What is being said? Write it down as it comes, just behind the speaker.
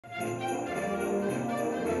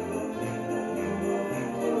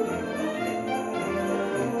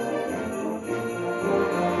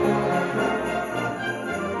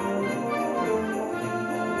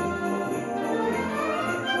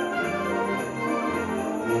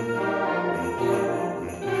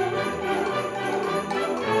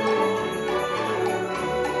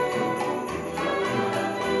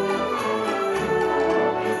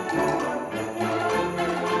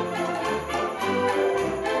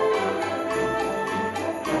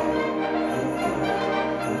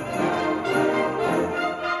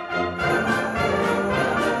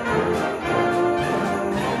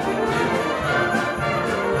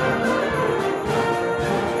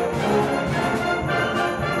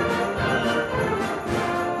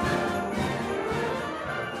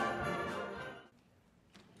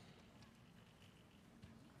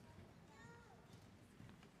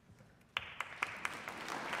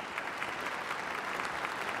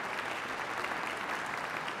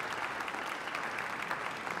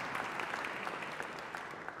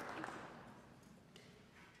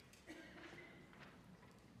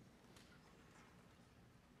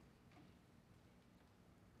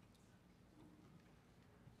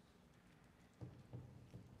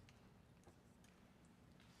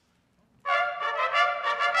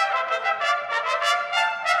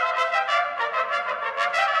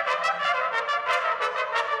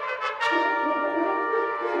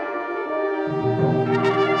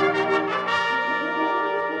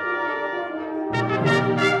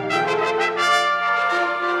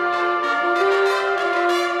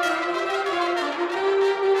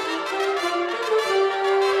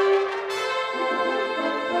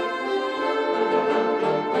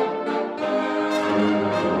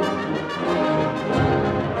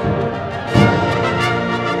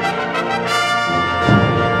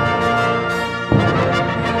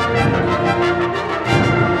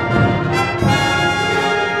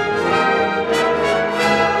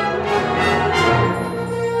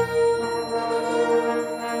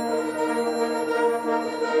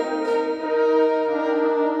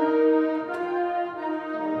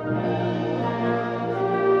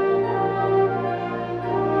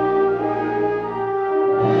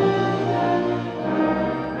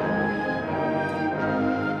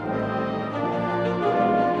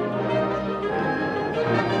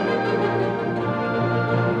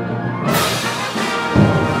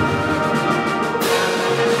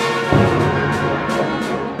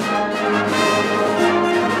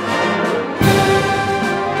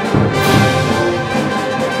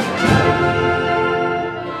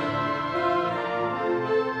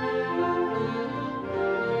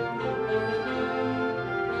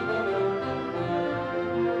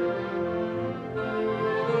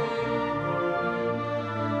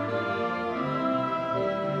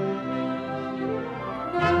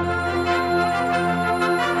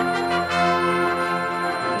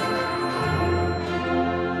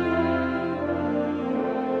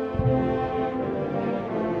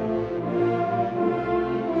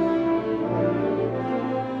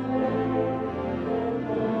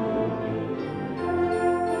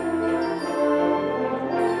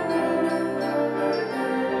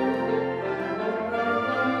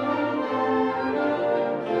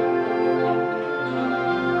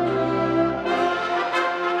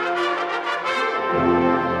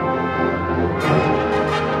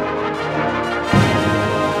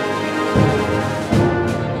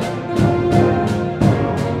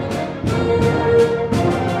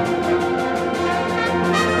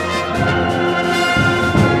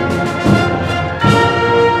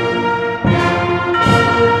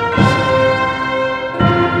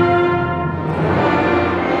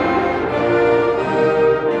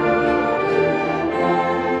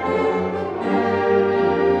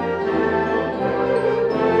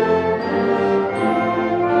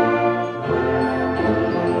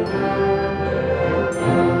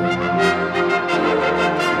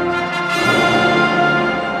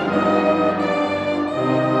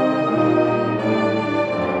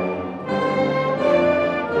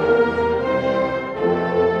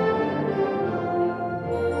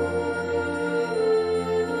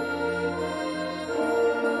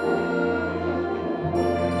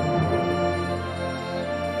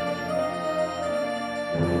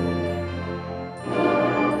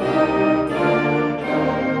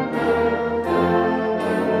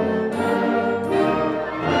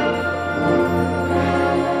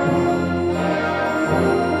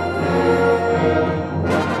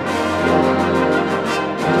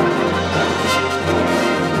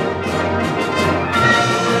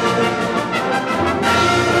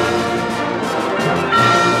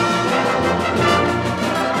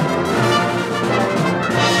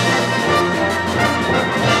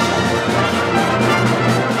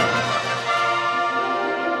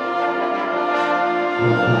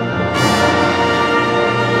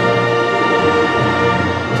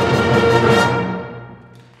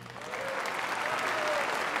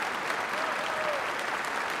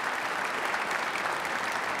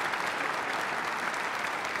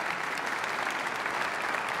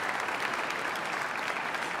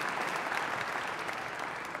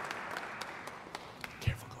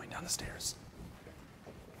down the stairs.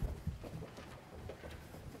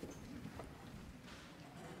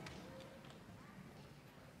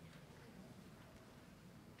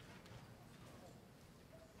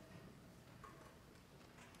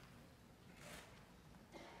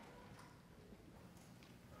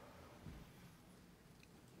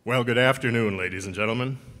 Well, good afternoon, ladies and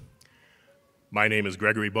gentlemen. My name is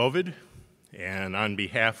Gregory Bovid, and on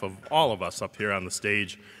behalf of all of us up here on the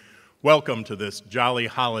stage, welcome to this jolly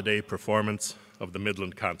holiday performance of the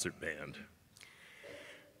Midland Concert Band.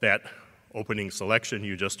 That opening selection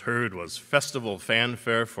you just heard was Festival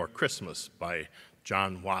Fanfare for Christmas by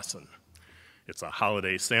John Wasson. It's a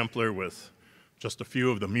holiday sampler with just a few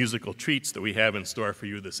of the musical treats that we have in store for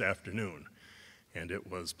you this afternoon. And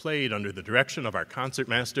it was played under the direction of our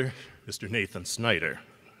concertmaster, Mr. Nathan Snyder.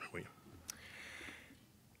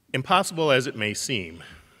 Impossible as it may seem,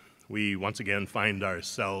 we once again find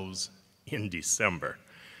ourselves in December.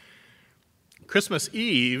 Christmas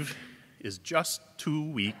Eve is just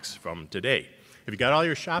 2 weeks from today. Have you got all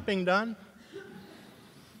your shopping done?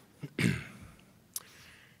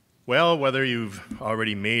 Well, whether you've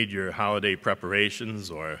already made your holiday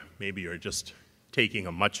preparations or maybe you're just taking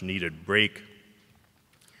a much-needed break,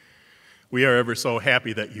 we are ever so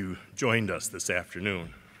happy that you joined us this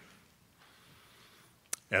afternoon.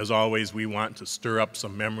 As always, we want to stir up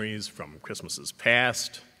some memories from Christmases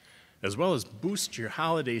past, as well as boost your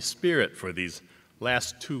holiday spirit for these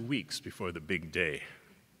last 2 weeks before the big day.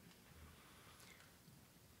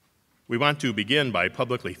 We want to begin by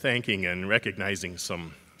publicly thanking and recognizing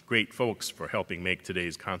some great folks for helping make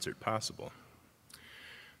today's concert possible.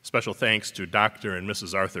 Special thanks to Dr. and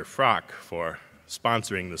Mrs. Arthur Frock for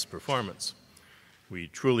sponsoring this performance. We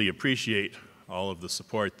truly appreciate all of the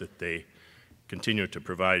support that they continue to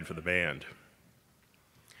provide for the band.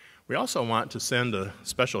 We also want to send a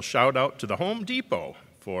special shout out to the Home Depot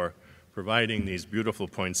for providing these beautiful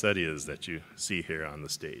poinsettias that you see here on the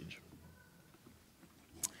stage.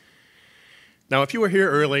 Now, if you were here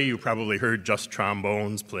early, you probably heard just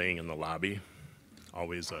trombones playing in the lobby.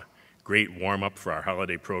 Always a great warm-up for our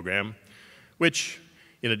holiday program, which,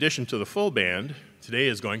 in addition to the full band, today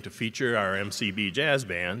is going to feature our MCB Jazz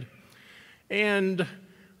Band. And,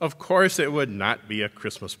 of course, it would not be a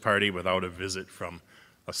Christmas party without a visit from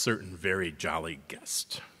a certain very jolly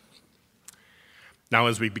guest. Now,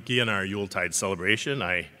 as we begin our Yuletide celebration,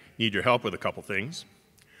 I need your help with a couple things.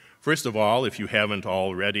 First of all, if you haven't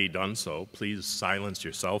already done so, please silence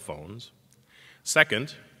your cell phones.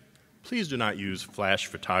 Second, please do not use flash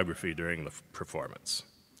photography during the performance.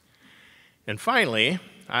 And finally,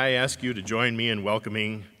 I ask you to join me in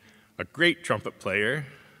welcoming a great trumpet player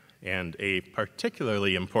and a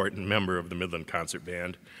particularly important member of the Midland Concert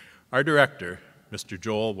Band, our director, Mr.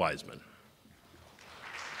 Joel Wiseman.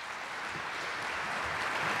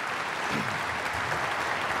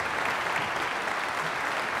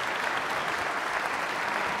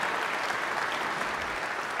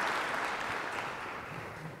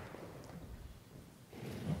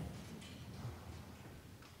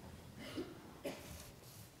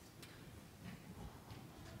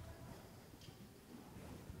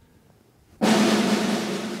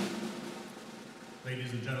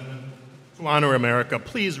 Ladies and gentlemen, to honor America,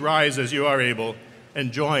 please rise as you are able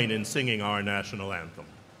and join in singing our national anthem.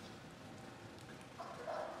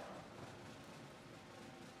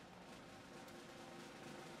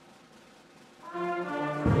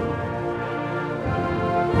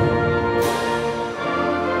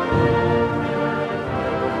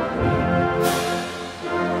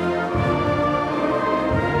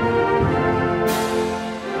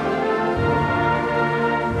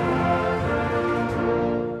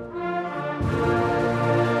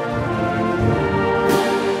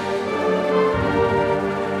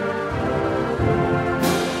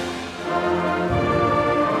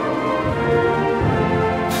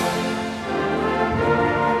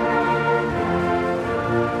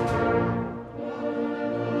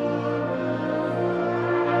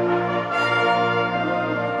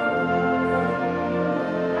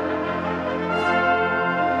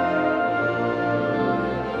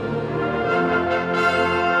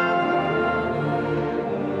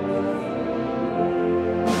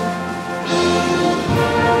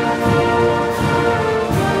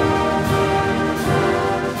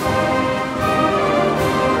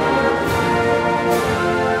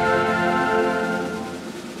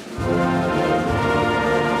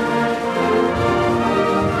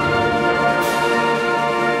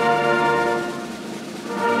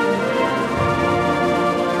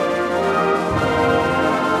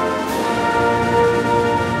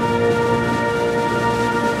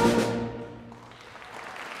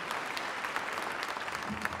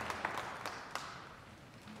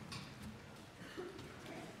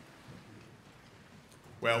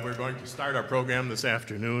 Well, we're going to start our program this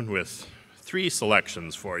afternoon with 3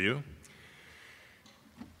 selections for you.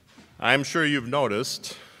 I'm sure you've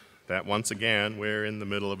noticed that once again we're in the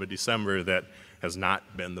middle of a December that has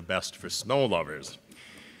not been the best for snow lovers.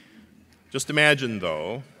 Just imagine,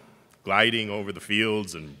 though, gliding over the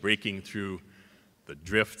fields and breaking through the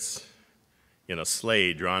drifts in a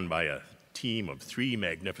sleigh drawn by a team of 3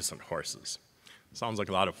 magnificent horses. Sounds like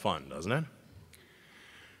a lot of fun, doesn't it?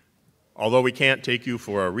 Although we can't take you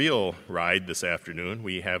for a real ride this afternoon,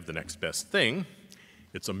 we have the next best thing.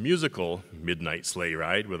 It's a musical midnight sleigh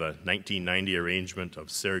ride with a 1990 arrangement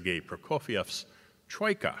of Sergei Prokofiev's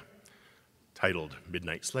Troika, titled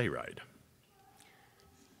Midnight Sleigh Ride.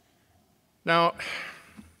 Now,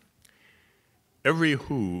 every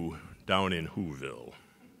Who down in Whoville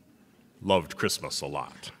loved Christmas a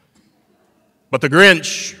lot. But the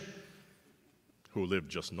Grinch, who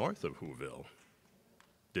lived just north of Whoville,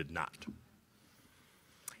 did not.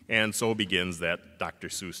 And so begins that Dr.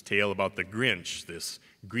 Seuss tale about the Grinch, this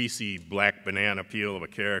greasy black banana peel of a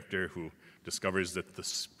character who discovers that the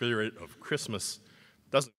spirit of Christmas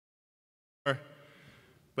doesn't,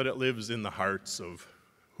 but it lives in the hearts of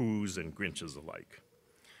Whos and Grinches alike.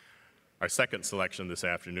 Our second selection this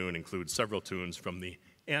afternoon includes several tunes from the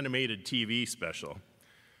animated TV special.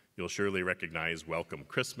 You'll surely recognize Welcome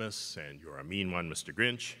Christmas and You're a Mean One, Mr.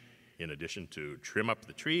 Grinch, in addition to Trim Up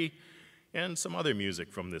the Tree and some other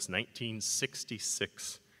music from this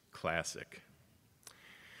 1966 classic.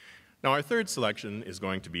 Now, our third selection is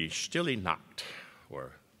going to be Stille Nacht,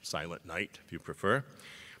 or Silent Night, if you prefer.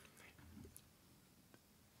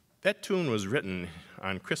 That tune was written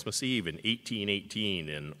on Christmas Eve in 1818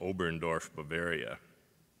 in Oberndorf, Bavaria.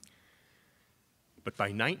 But by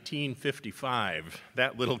 1955,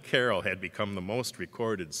 that little carol had become the most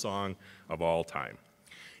recorded song of all time.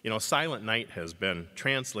 You know, Silent Night has been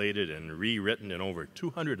translated and rewritten in over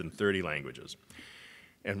 230 languages.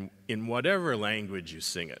 And in whatever language you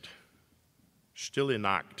sing it, Stille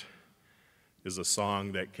Nacht is a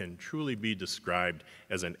song that can truly be described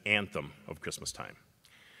as an anthem of Christmas time.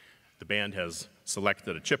 The band has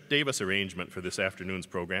selected a Chip Davis arrangement for this afternoon's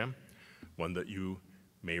program, one that you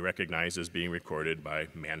may recognize as being recorded by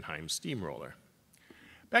Mannheim Steamroller.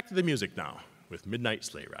 Back to the music now with Midnight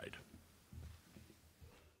Sleigh Ride.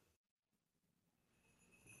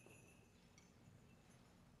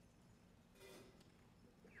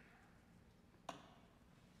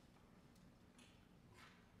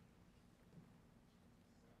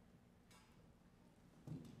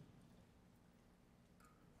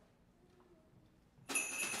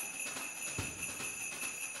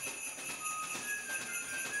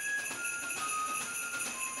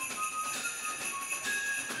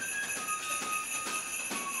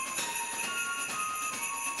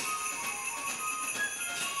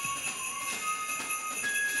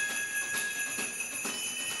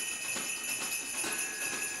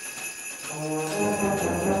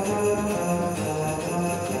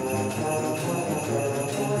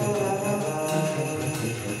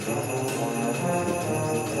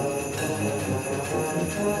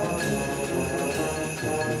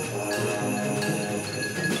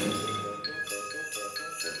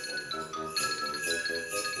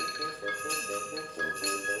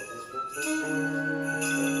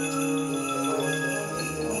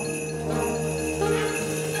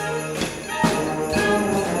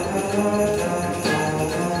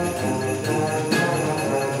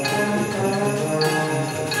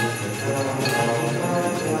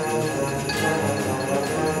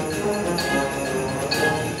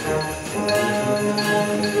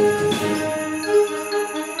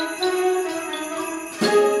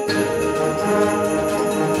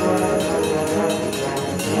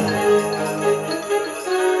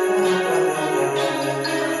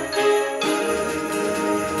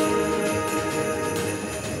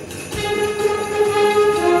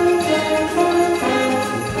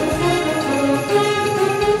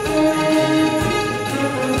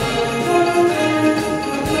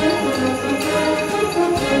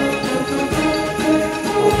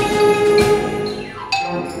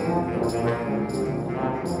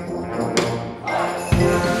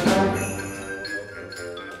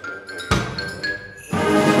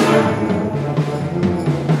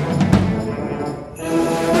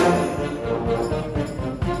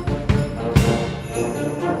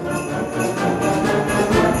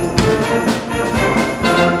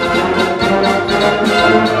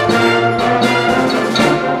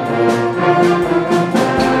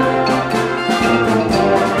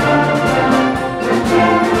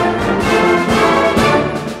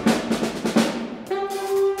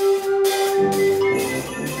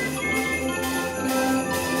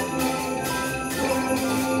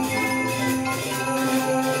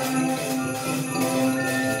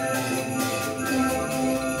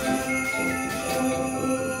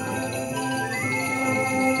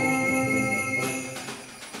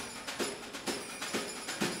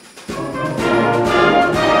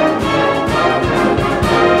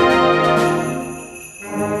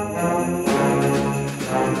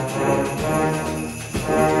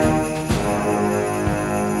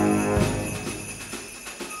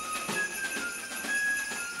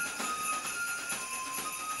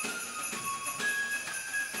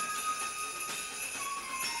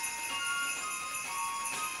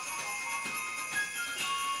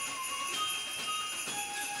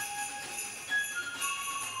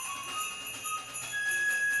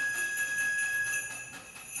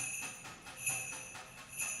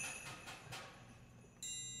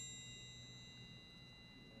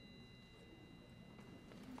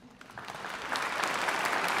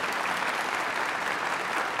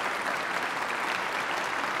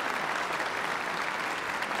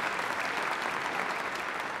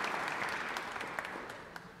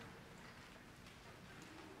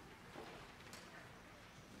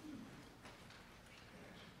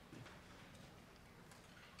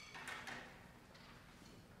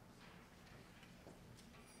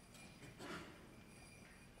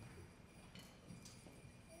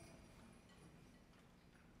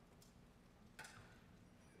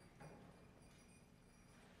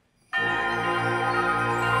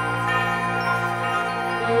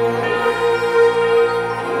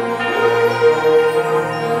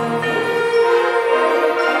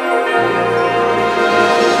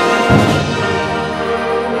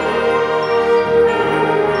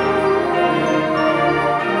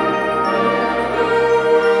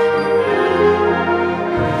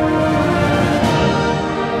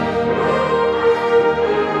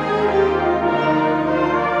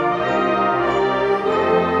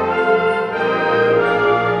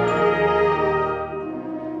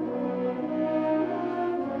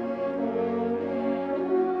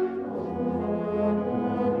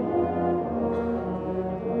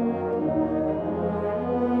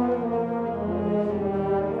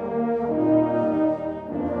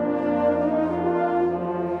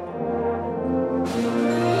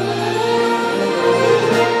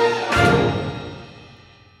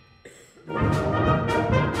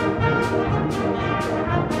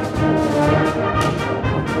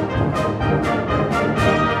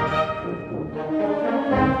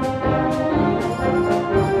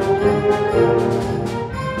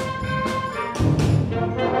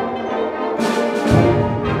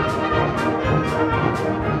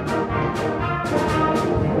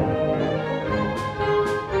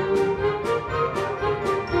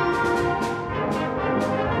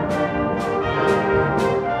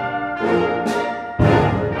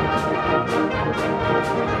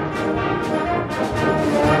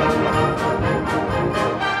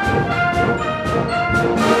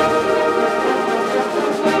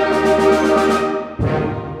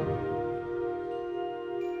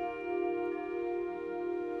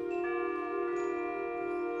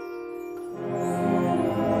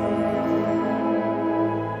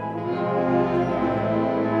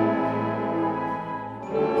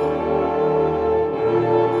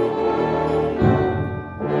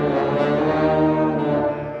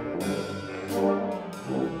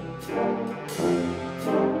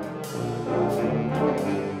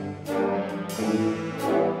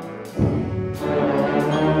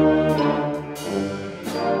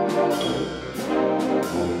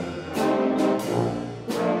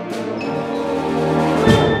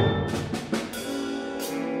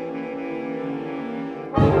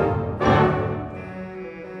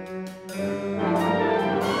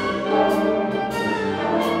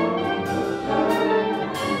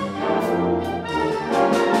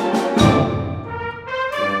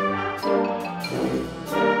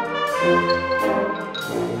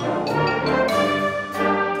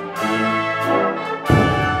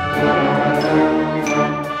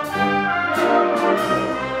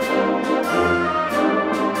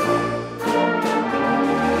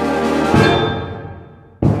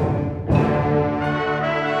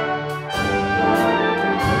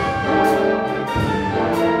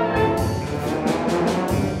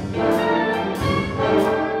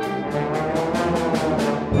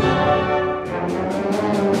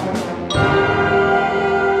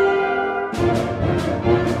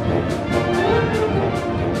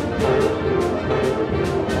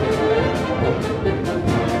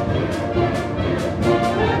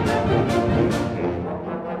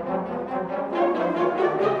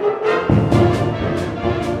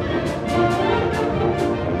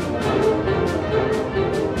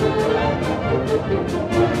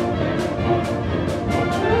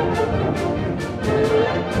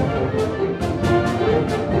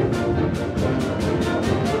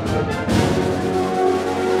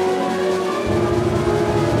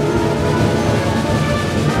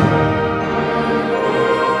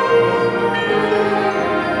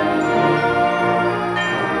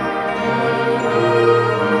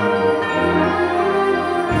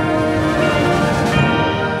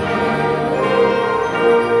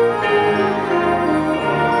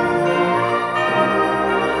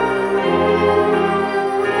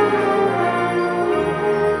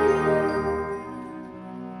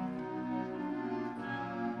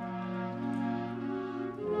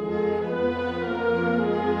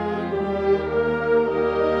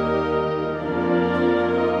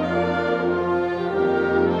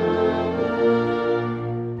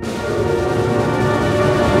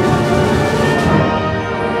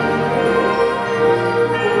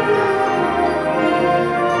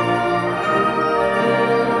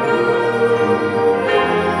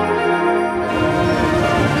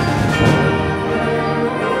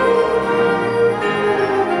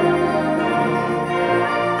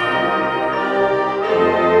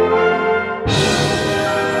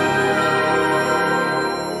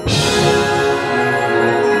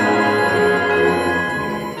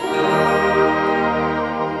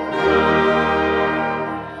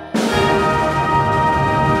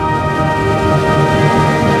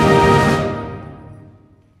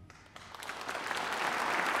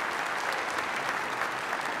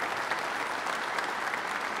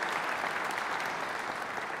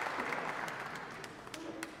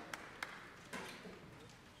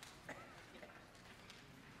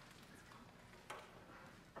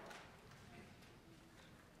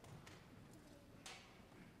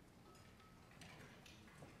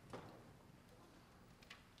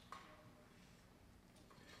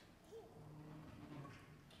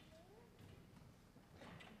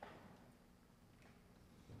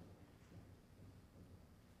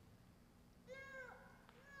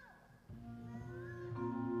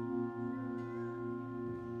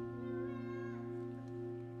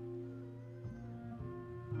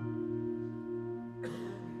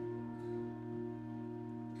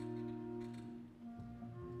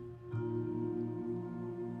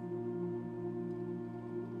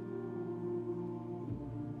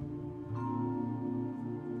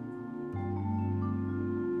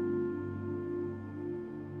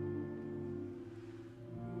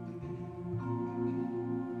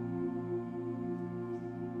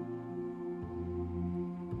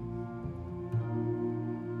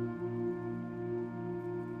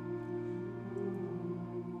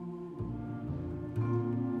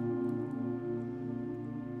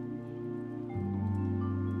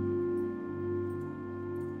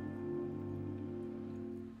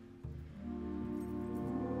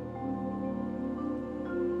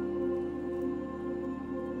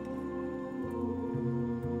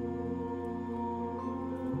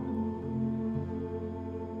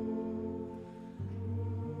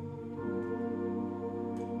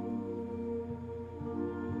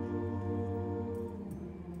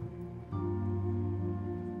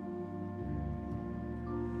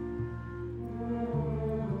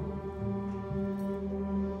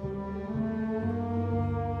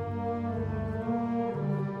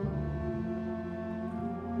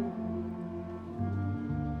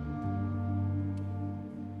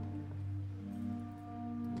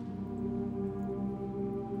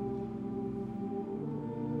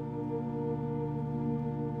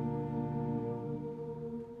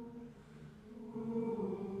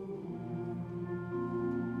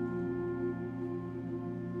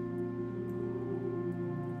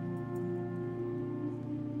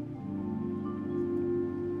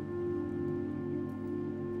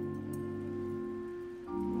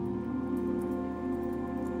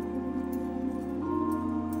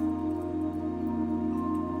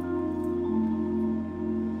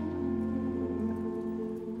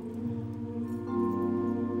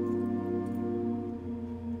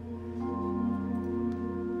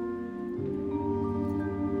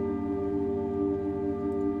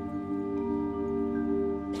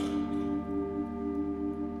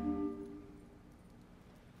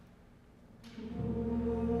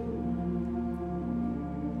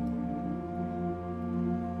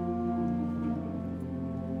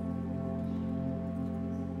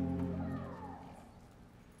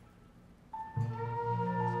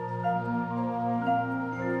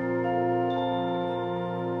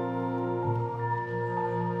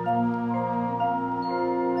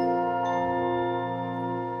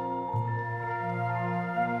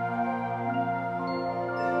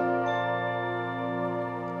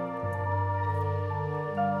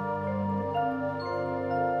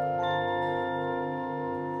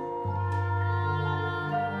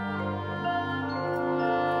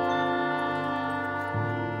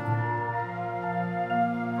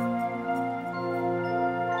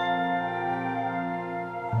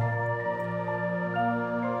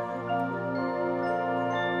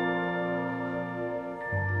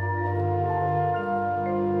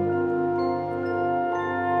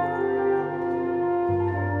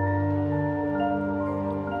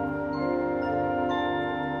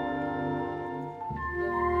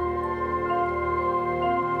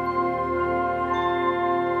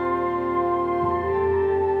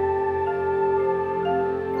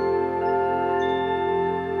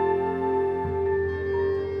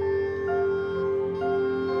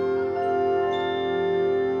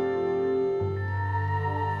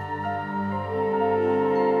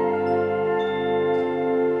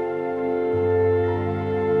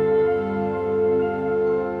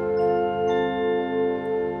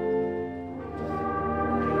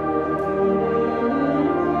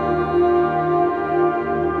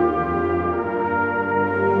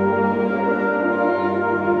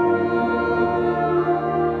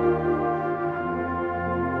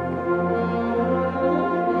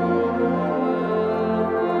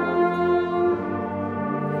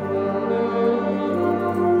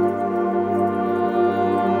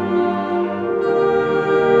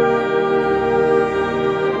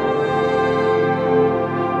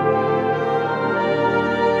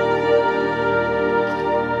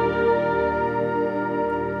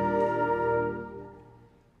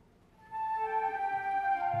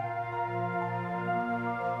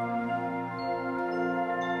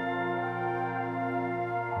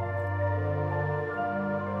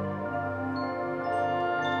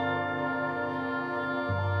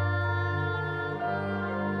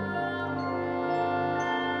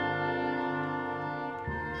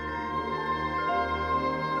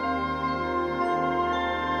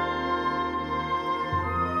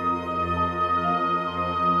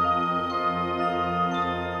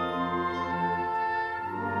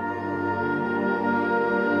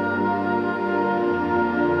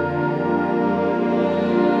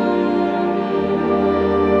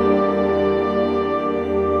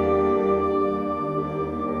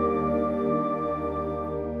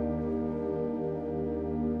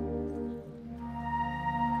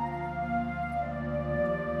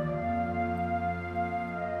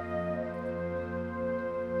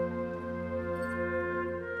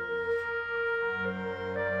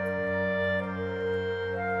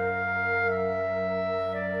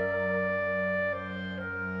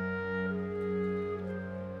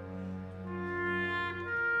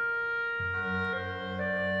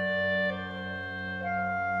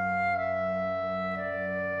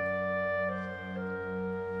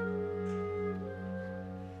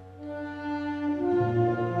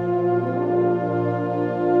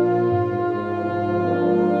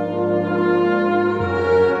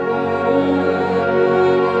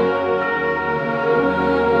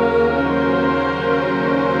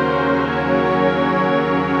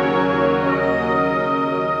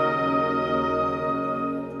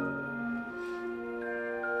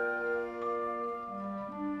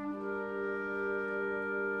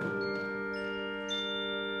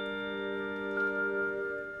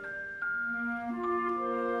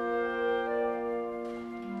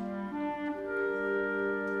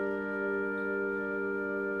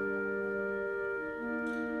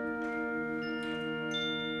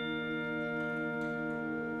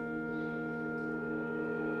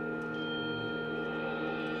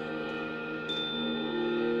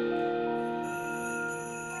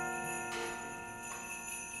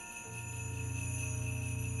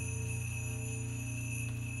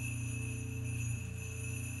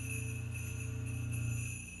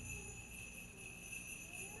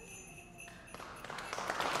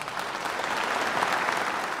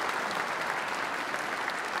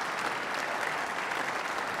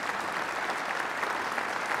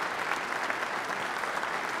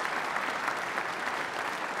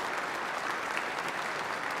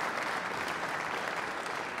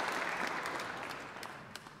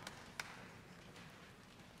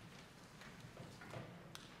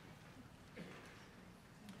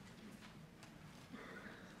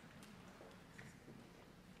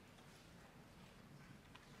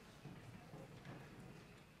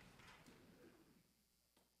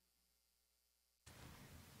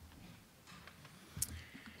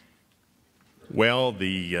 Well,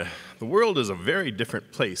 the world is a very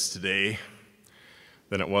different place today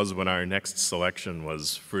than it was when our next selection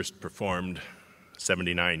was first performed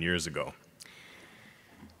 79 years ago.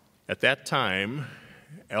 At that time,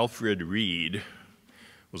 Alfred Reed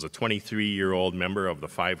was a 23-year-old member of the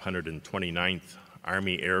 529th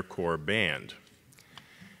Army Air Corps Band,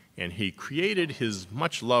 and he created his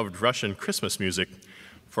much-loved Russian Christmas music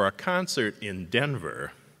for a concert in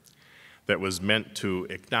Denver that was meant to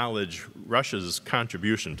acknowledge Russia's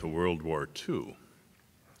contribution to World War II.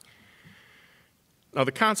 Now,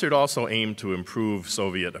 the concert also aimed to improve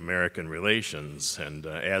Soviet-American relations, and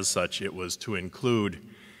as such, it was to include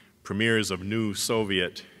premieres of new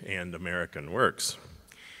Soviet and American works.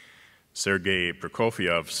 Sergei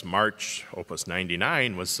Prokofiev's March, Opus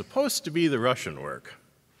 99, was supposed to be the Russian work,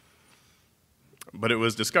 but it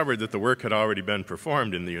was discovered that the work had already been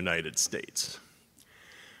performed in the United States.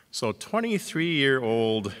 So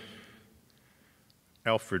 23-year-old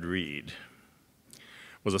Alfred Reed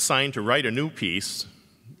was assigned to write a new piece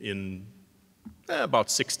in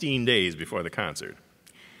about 16 days before the concert,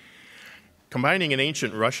 combining an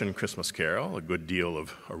ancient Russian Christmas carol, a good deal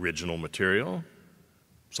of original material,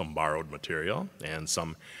 some borrowed material, and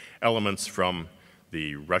some elements from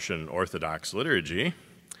the Russian Orthodox liturgy.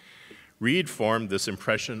 Reed formed this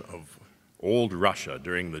impression of old Russia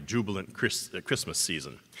during the jubilant Christmas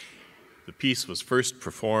season. The piece was first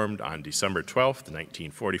performed on December 12th,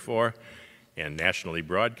 1944, and nationally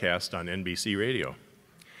broadcast on NBC radio.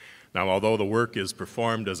 Now, although the work is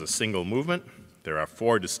performed as a single movement, there are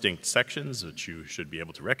 4 distinct sections that you should be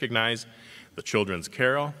able to recognize: the children's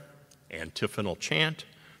carol, antiphonal chant,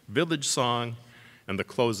 village song, and the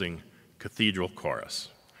closing cathedral chorus.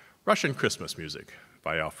 Russian Christmas music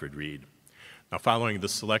by Alfred Reed. Now, following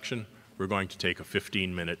this selection, we're going to take a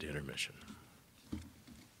 15-minute intermission.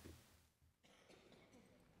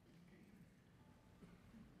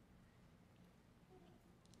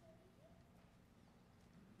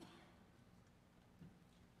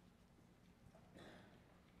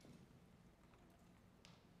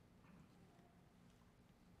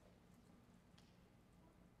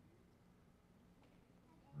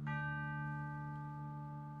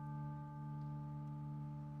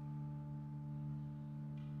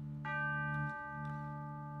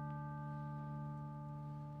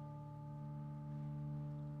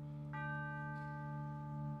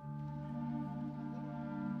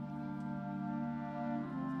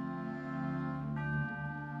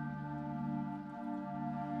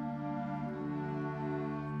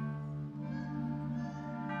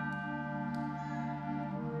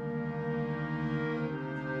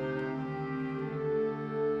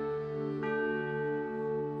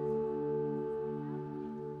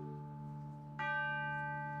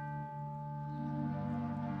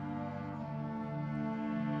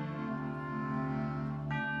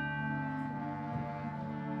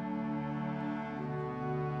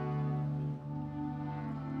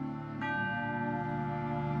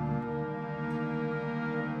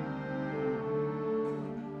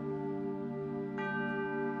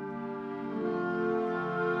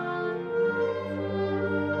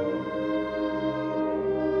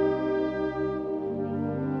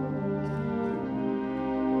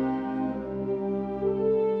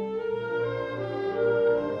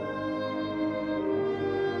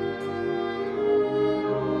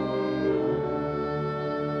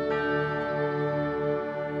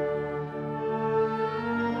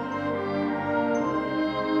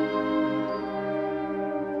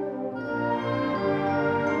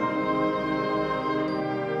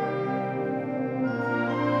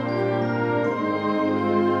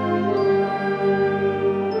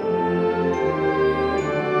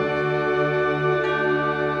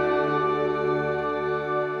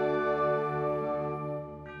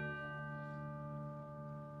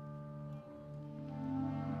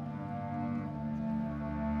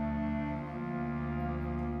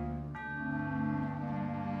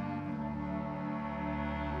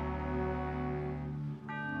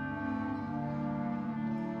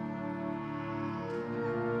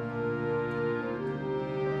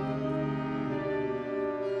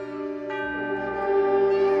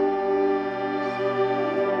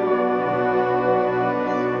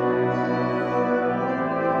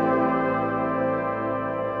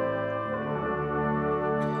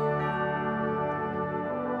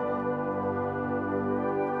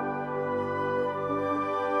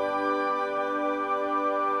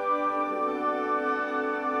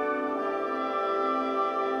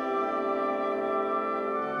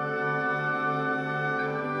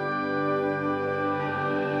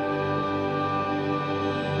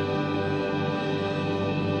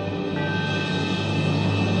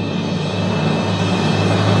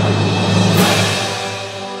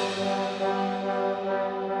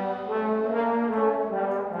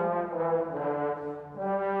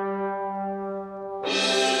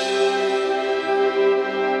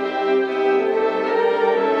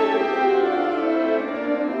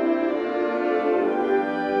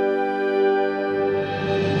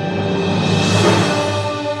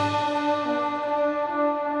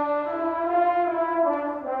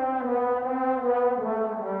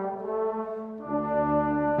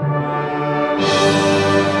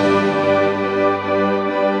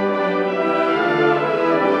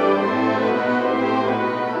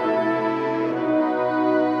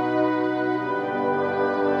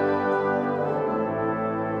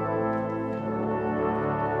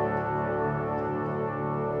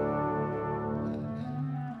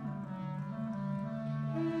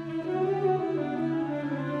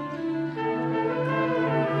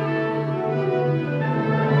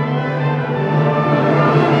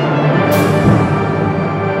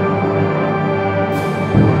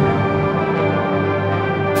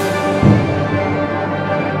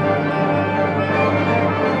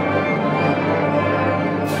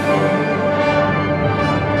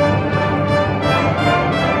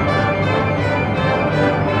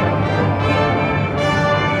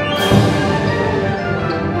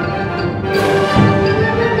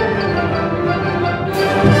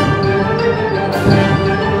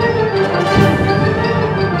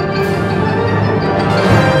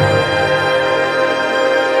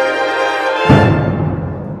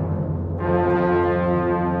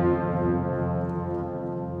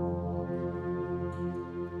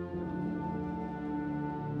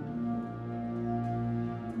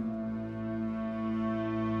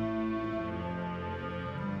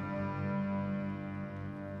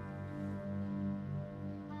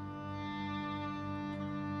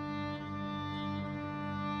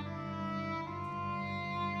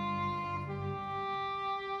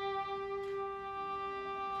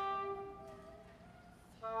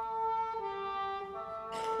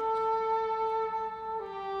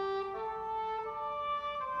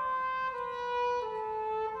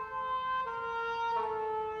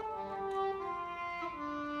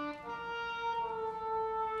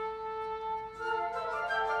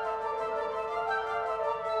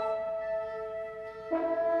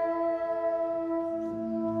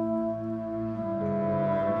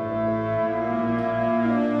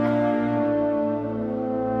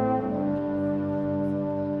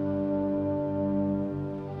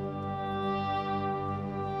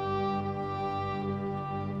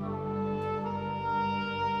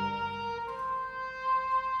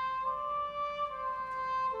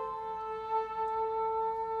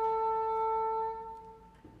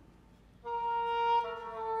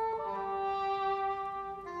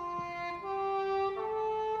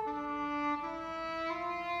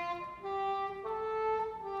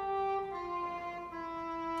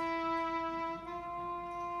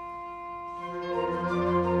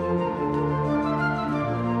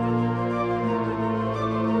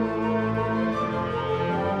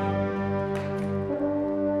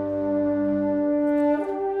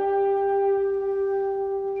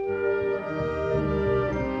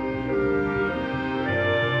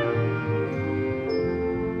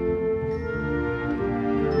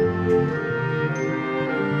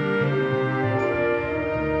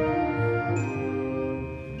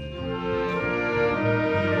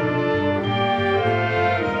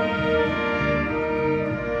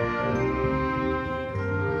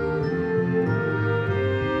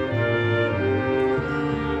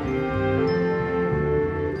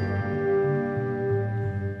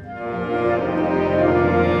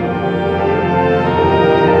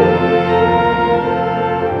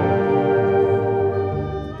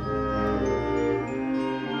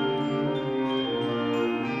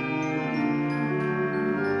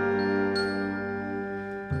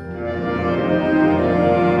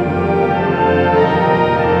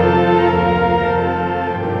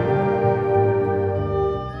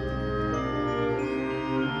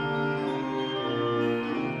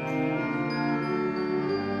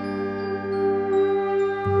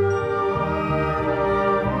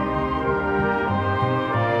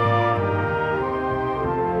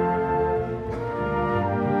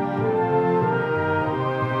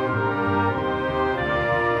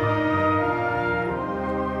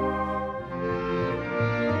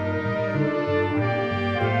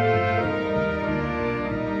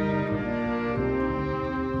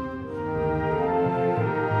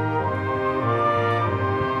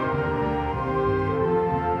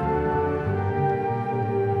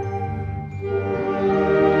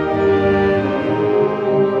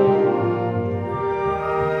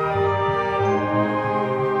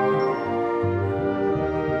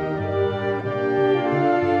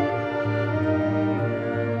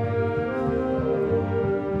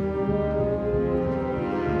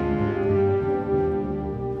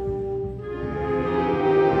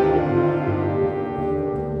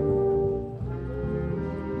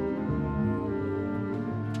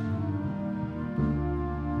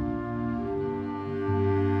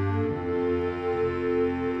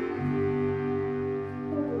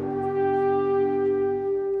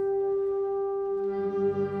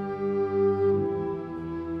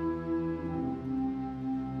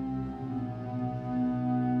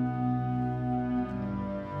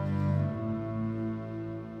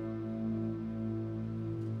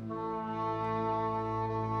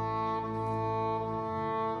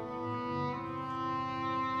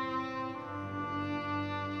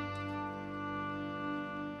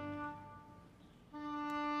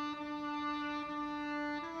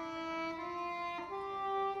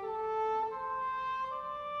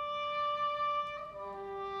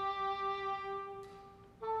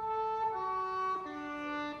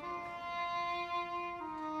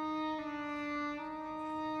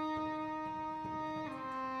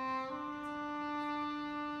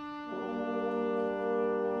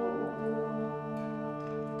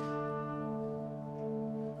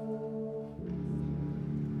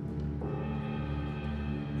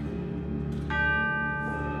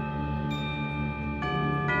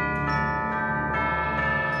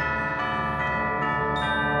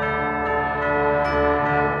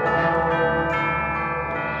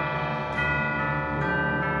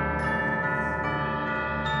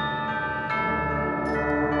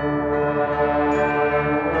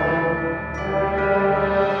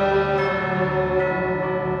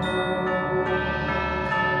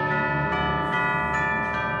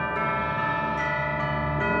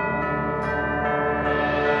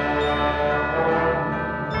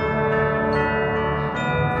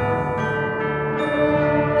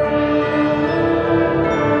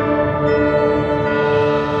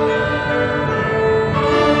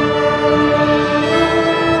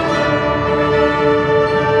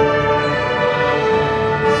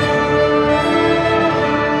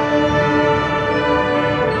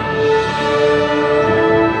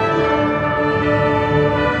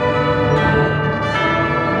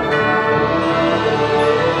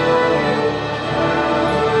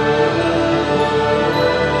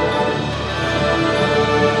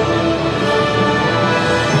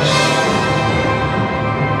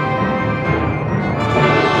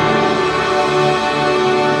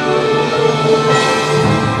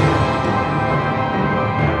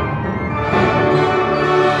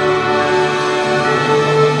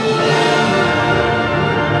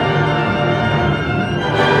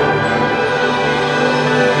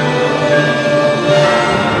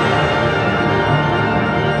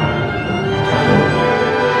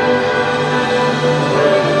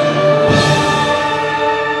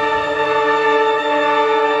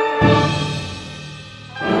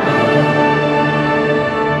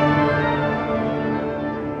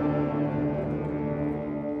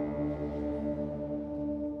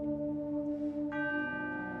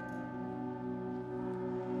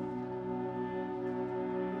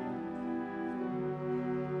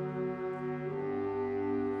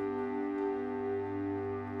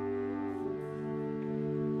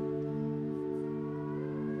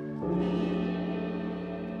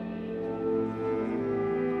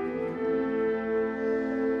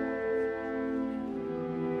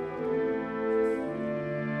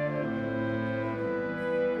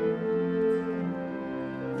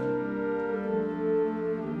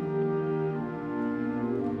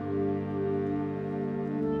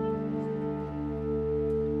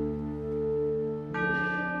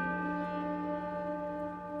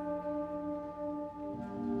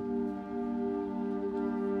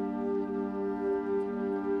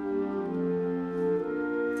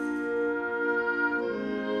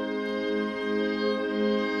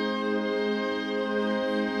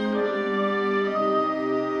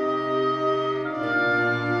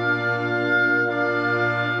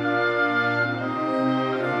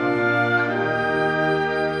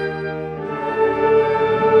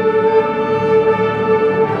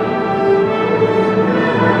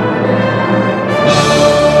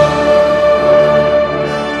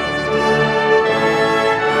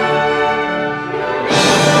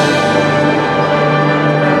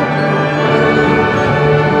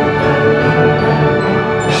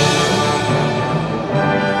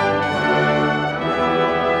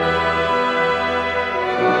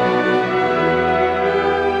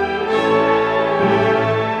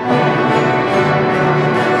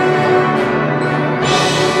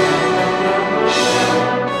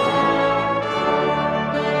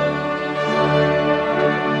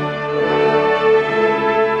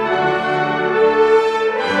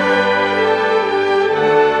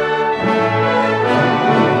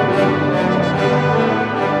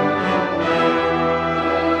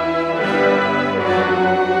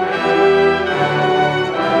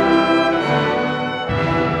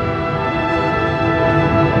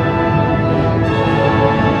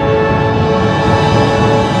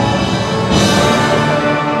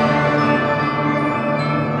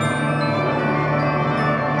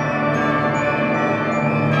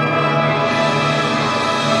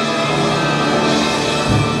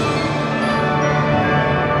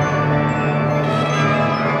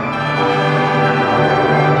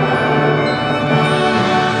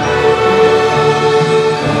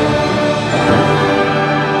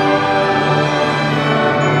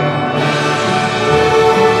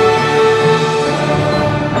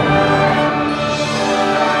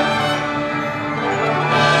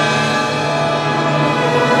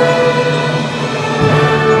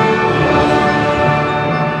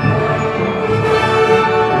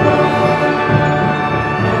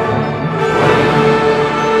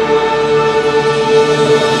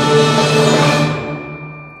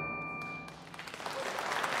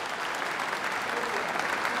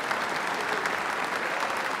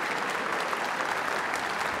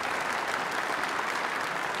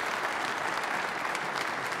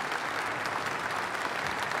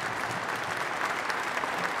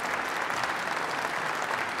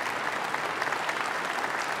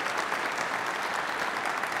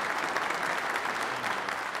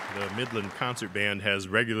 the Midland Concert Band has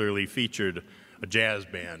regularly featured a jazz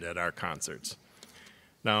band at our concerts.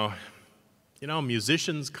 Now, you know,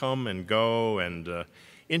 musicians come and go, and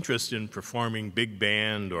interest in performing big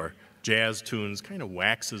band or jazz tunes kind of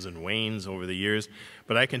waxes and wanes over the years,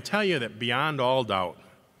 but I can tell you that beyond all doubt,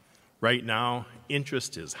 right now,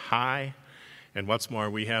 interest is high, and what's more,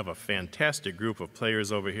 we have a fantastic group of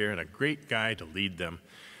players over here and a great guy to lead them.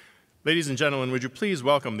 Ladies and gentlemen, would you please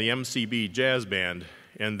welcome the MCB Jazz Band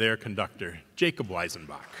and their conductor, Jacob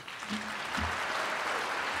Weisenbach.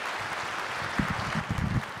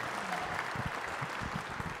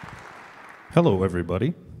 Hello,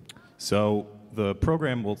 everybody. So the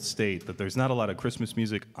program will state that there's not a lot of Christmas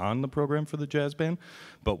music on the program for the jazz band,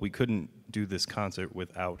 but we couldn't do this concert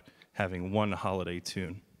without having one holiday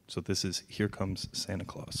tune. So this is Here Comes Santa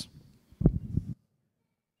Claus.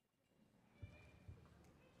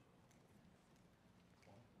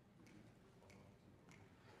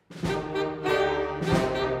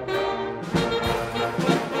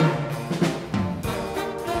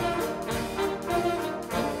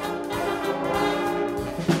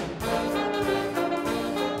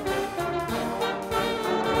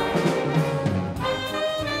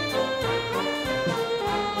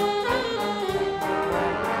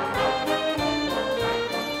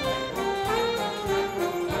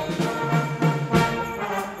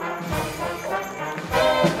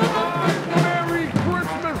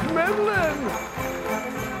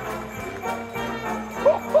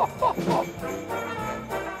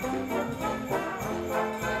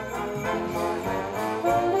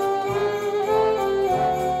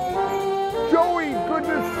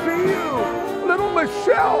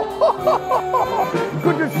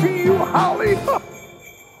 Good to see you, Holly.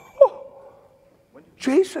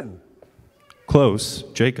 Jason. Close.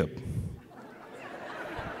 Jacob.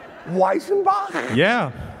 Weisenbach?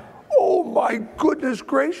 Yeah. Oh, my goodness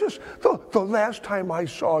gracious. The last time I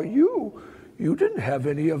saw you, you didn't have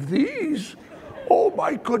any of these. Oh,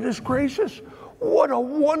 my goodness gracious. What a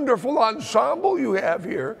wonderful ensemble you have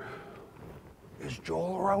here. Is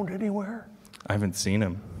Joel around anywhere? I haven't seen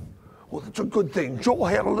him. Well, that's a good thing. Joel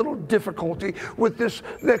had a little difficulty with this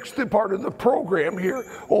next part of the program here.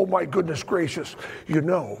 Oh, my goodness gracious. You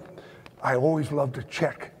know, I always love to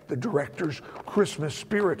check the director's Christmas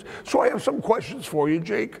spirit. So I have some questions for you,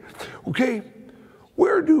 Jake. Okay,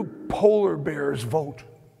 where do polar bears vote?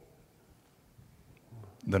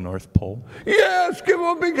 The North Pole? Yes, give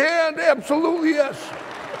them a big hand. Absolutely, yes.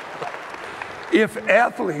 If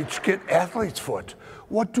athletes get athlete's foot,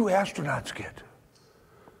 what do astronauts get?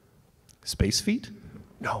 Space feet?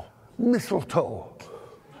 No, mistletoe.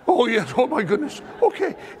 Oh, yes, oh my goodness.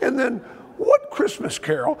 Okay, and then what Christmas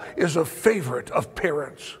carol is a favorite of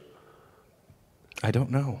parents? I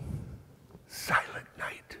don't know. Silent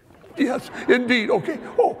Night. Yes, indeed, okay.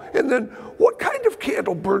 Oh, and then what kind of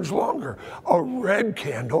candle burns longer? A red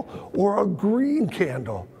candle or a green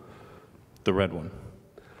candle? The red one.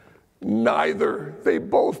 Neither. They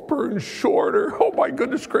both burn shorter. Oh my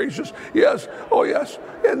goodness gracious. Yes, oh yes.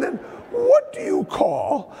 And then what do you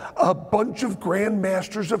call a bunch of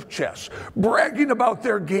grandmasters of chess bragging about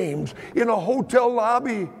their games in a hotel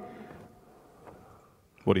lobby?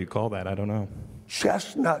 What do you call that? I don't know.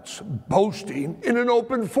 Chestnuts boasting in an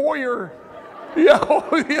open foyer. Yeah,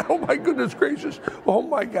 oh my goodness gracious. Oh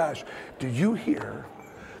my gosh. Did you hear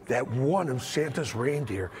that one of Santa's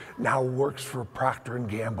reindeer now works for Procter &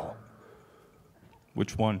 Gamble?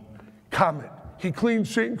 Which one? Comet. He cleans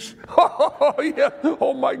sinks. Oh, yeah.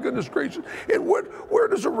 Oh, my goodness gracious. And where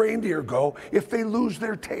does a reindeer go if they lose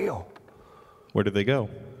their tail? Where do they go?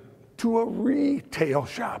 To a retail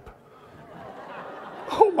shop.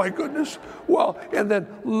 Oh, my goodness. Well, and then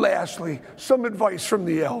lastly, some advice from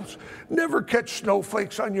the elves. Never catch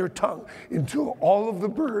snowflakes on your tongue until all of the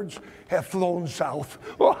birds have flown south.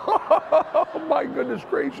 Oh, my goodness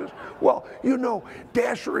gracious. Well, you know,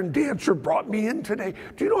 Dasher and Dancer brought me in today.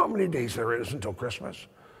 Do you know how many days there is until Christmas?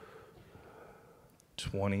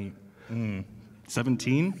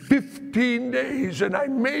 17? 15 days, and I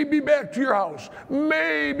may be back to your house.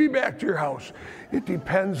 Maybe back to your house. It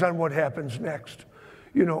depends on what happens next.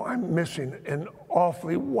 You know, I'm missing an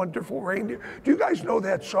awfully wonderful reindeer. Do you guys know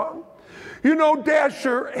that song? You know,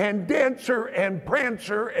 Dasher and Dancer and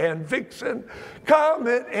Prancer and Vixen,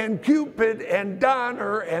 Comet and Cupid and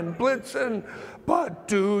Donner and Blitzen. But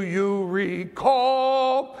do you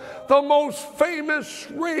recall the most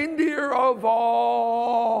famous reindeer of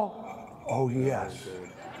all? Oh, yes.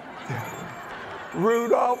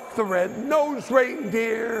 Rudolph the red-nosed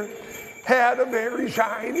reindeer had a very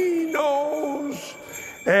shiny nose.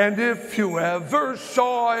 And if you ever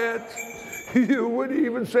saw it, you would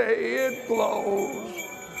even say it glows.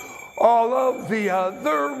 All of the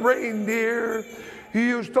other reindeer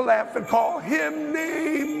used to laugh and call him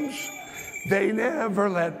names. They never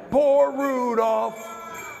let poor Rudolph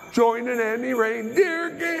join in any reindeer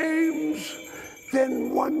games. Then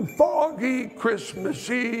one foggy Christmas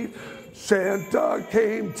Eve, Santa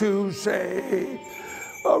came to say,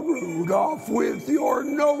 Rudolph, with your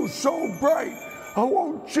nose so bright,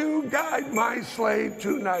 won't you guide my sleigh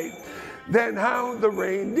tonight? Then how the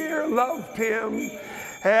reindeer loved him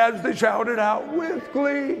as they shouted out with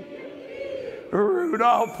glee,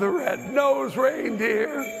 Rudolph the red-nosed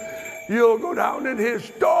reindeer, you'll go down in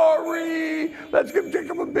history. Let's give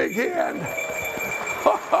Jacob a big hand.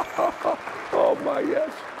 Oh my,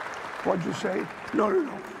 yes. What'd you say? No.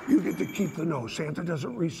 You get to keep the nose. Santa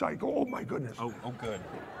doesn't recycle. Oh my goodness. Oh, good.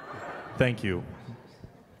 Thank you.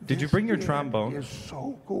 Did you bring your trombone? It's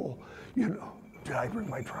so cool. You know, did I bring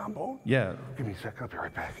my trombone? Yeah. Give me a second. I'll be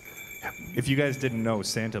right back. Yep. If you guys didn't know,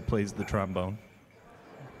 Santa plays the trombone.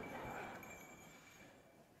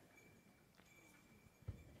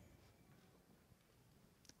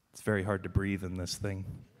 It's very hard to breathe in this thing.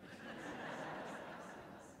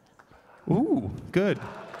 Ooh, good.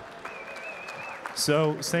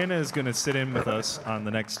 So Santa is going to sit in with us on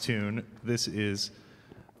the next tune. This is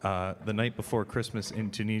The Night Before Christmas in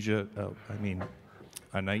Tunisia.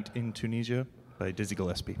 A Night in Tunisia by Dizzy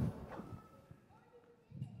Gillespie.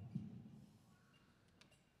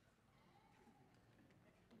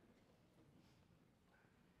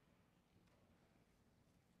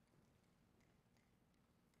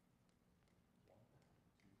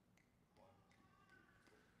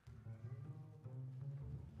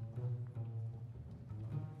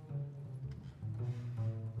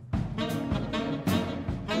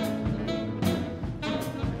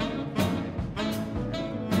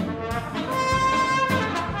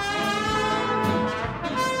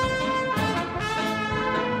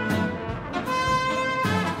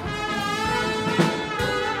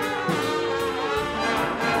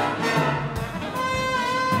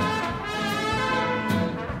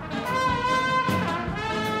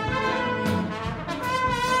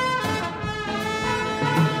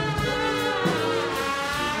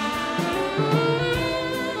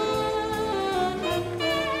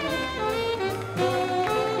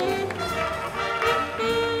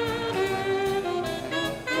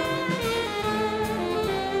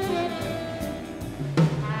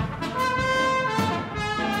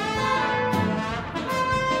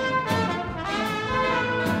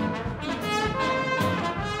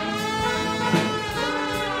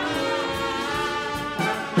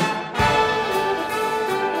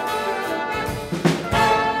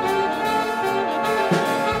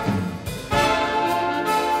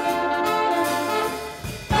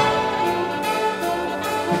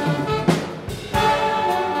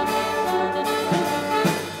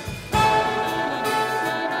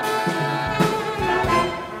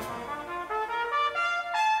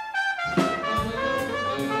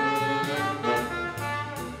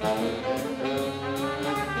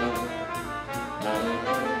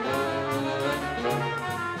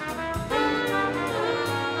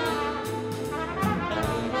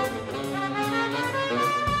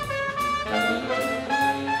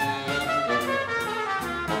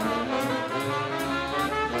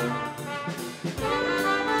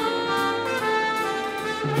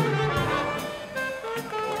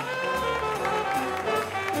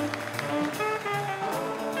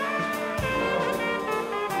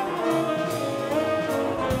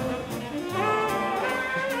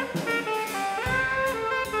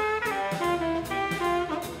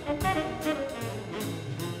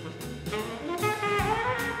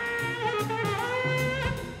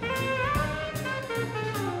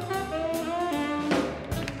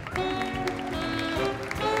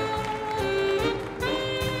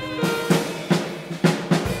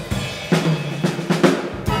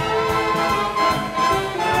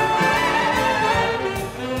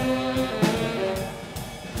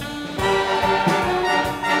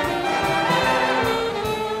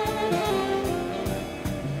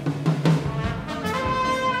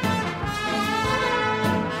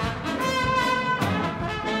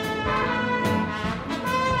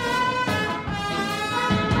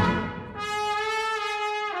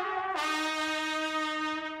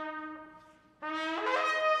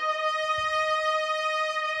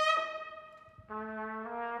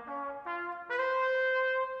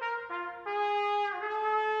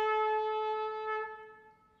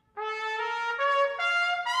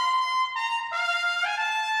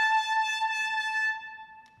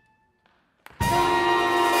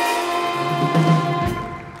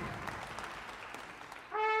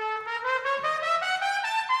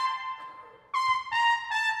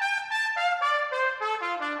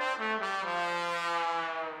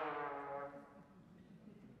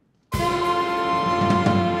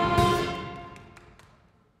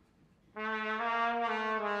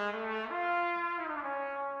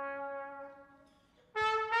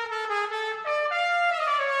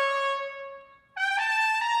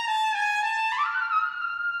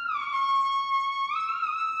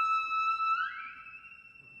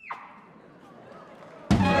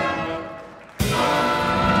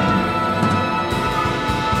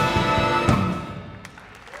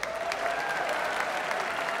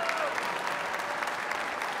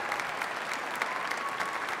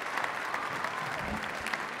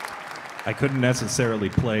 I couldn't necessarily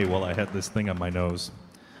play while I had this thing on my nose.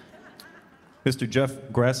 Mr. Jeff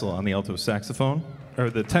Grassel on the alto saxophone, or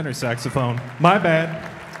the tenor saxophone, my bad.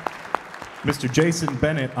 Mr. Jason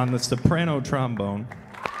Bennett on the soprano trombone.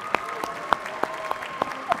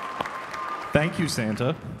 Thank you,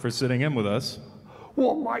 Santa, for sitting in with us.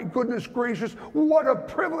 Well, my goodness gracious, what a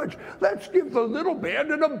privilege. Let's give the little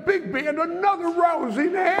band and a big band another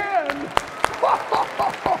rousing hand.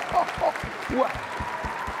 Well,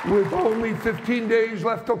 with only 15 days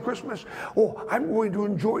left till Christmas, I'm going to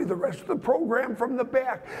enjoy the rest of the program from the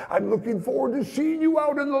back. I'm looking forward to seeing you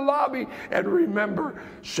out in the lobby. And remember,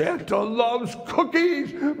 Santa loves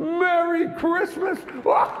cookies. Merry Christmas.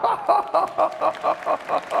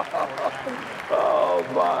 Oh,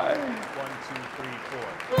 my. 1, 2, 3,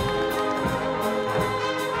 4.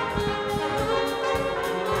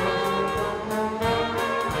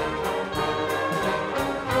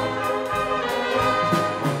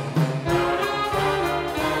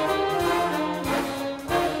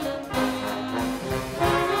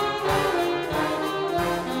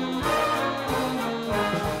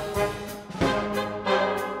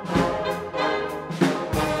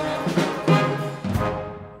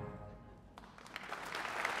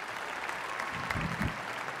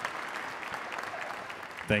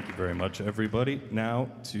 Thank you very much, everybody. Now,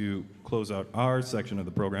 to close out our section of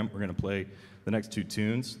the program, we're going to play the next two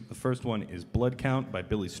tunes. The first one is Blood Count by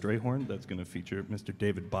Billy Strayhorn. That's going to feature Mr.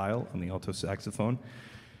 David Bile on the alto saxophone.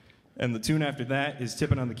 And the tune after that is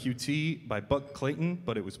Tippin' on the QT by Buck Clayton,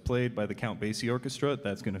 but it was played by the Count Basie Orchestra.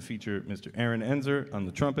 That's going to feature Mr. Aaron Enzer on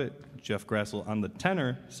the trumpet, Jeff Grassel on the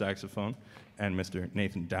tenor saxophone, and Mr.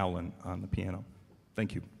 Nathan Dowland on the piano.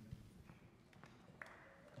 Thank you.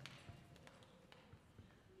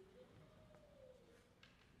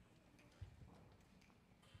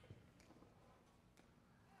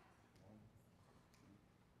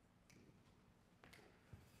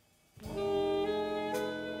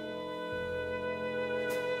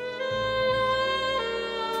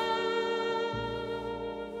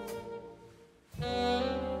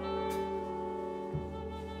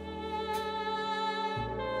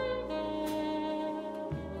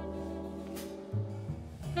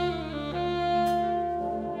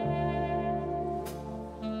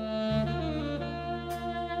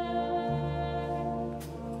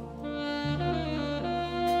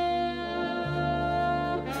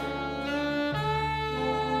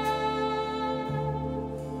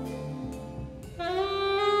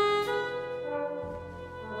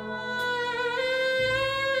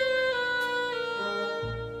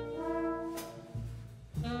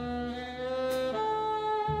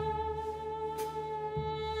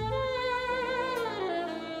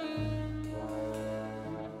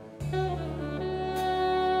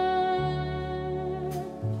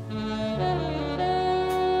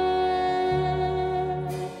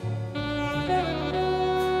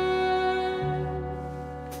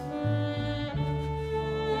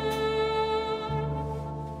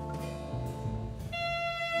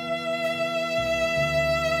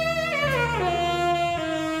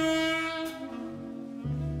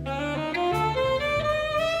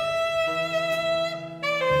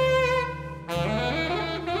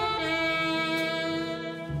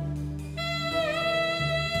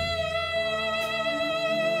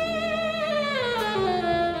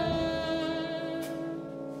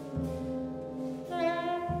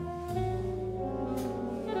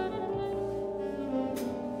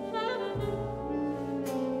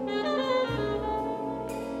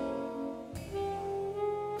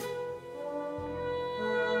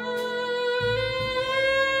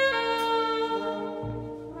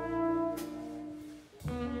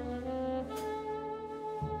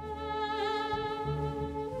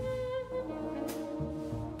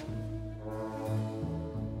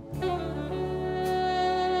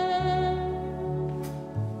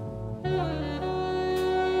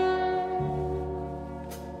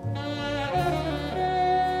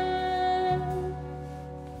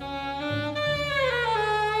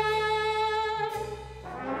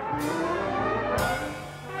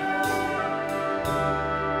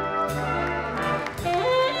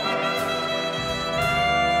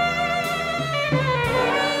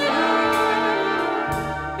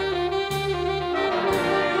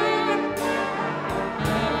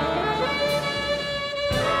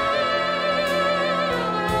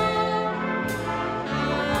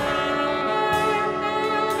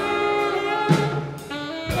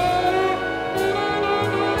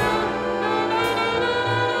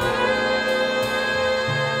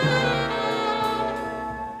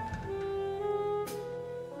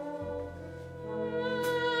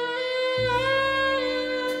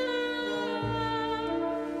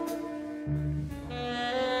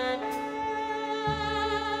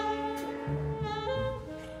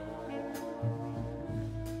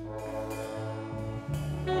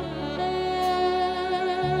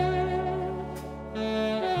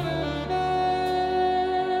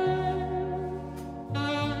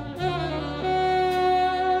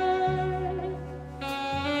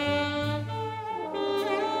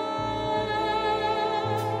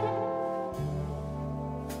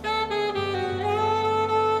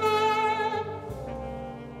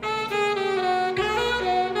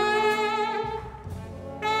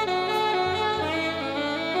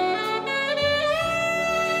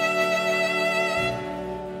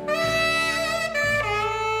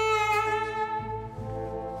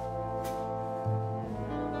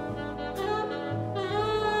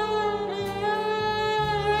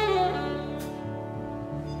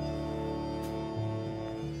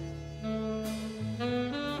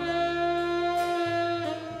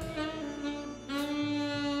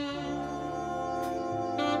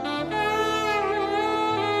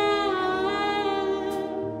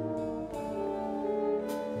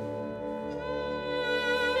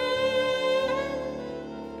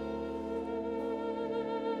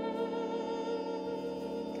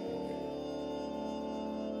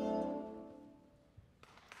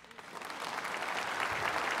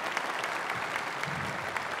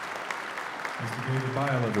 David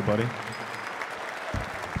Bile, everybody.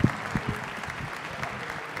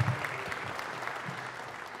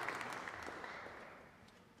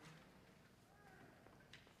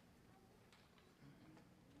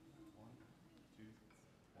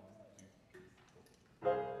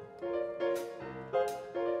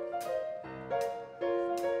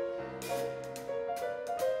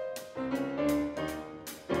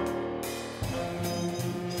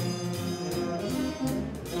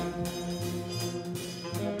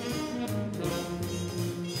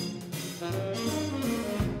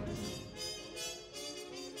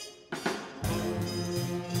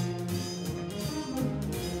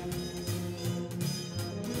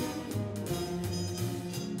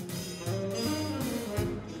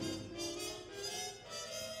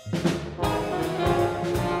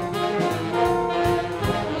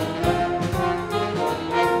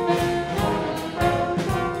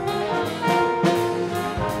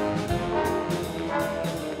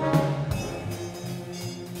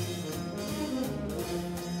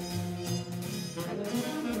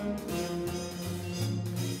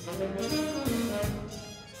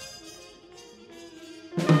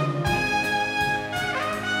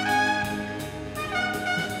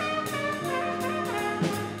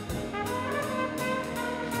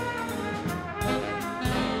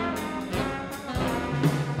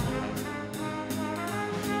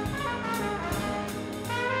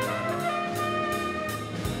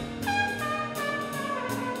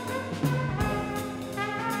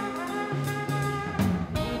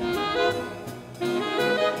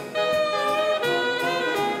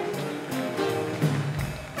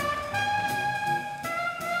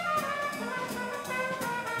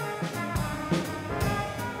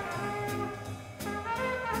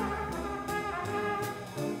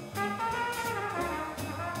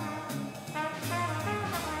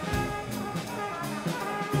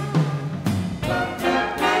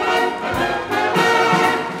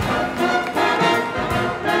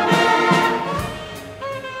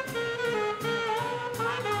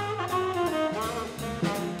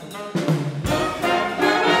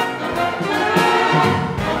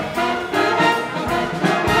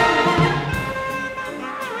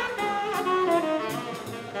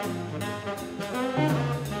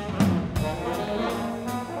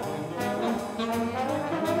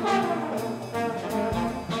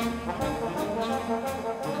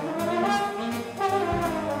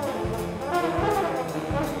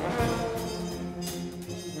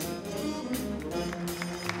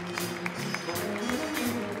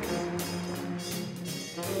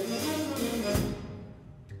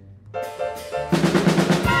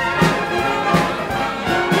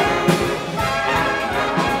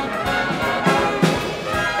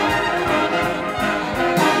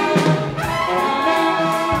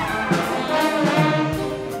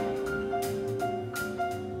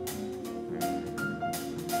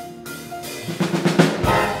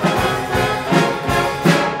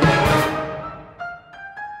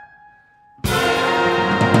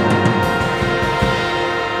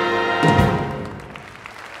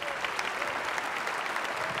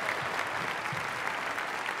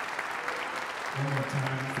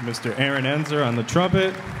 Mr. Aaron Enzer on the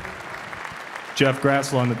trumpet, Jeff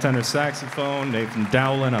Grassel on the tenor saxophone, Nathan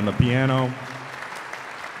Dowland on the piano.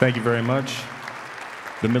 Thank you very much.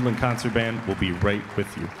 The Midland Concert Band will be right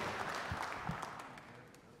with you.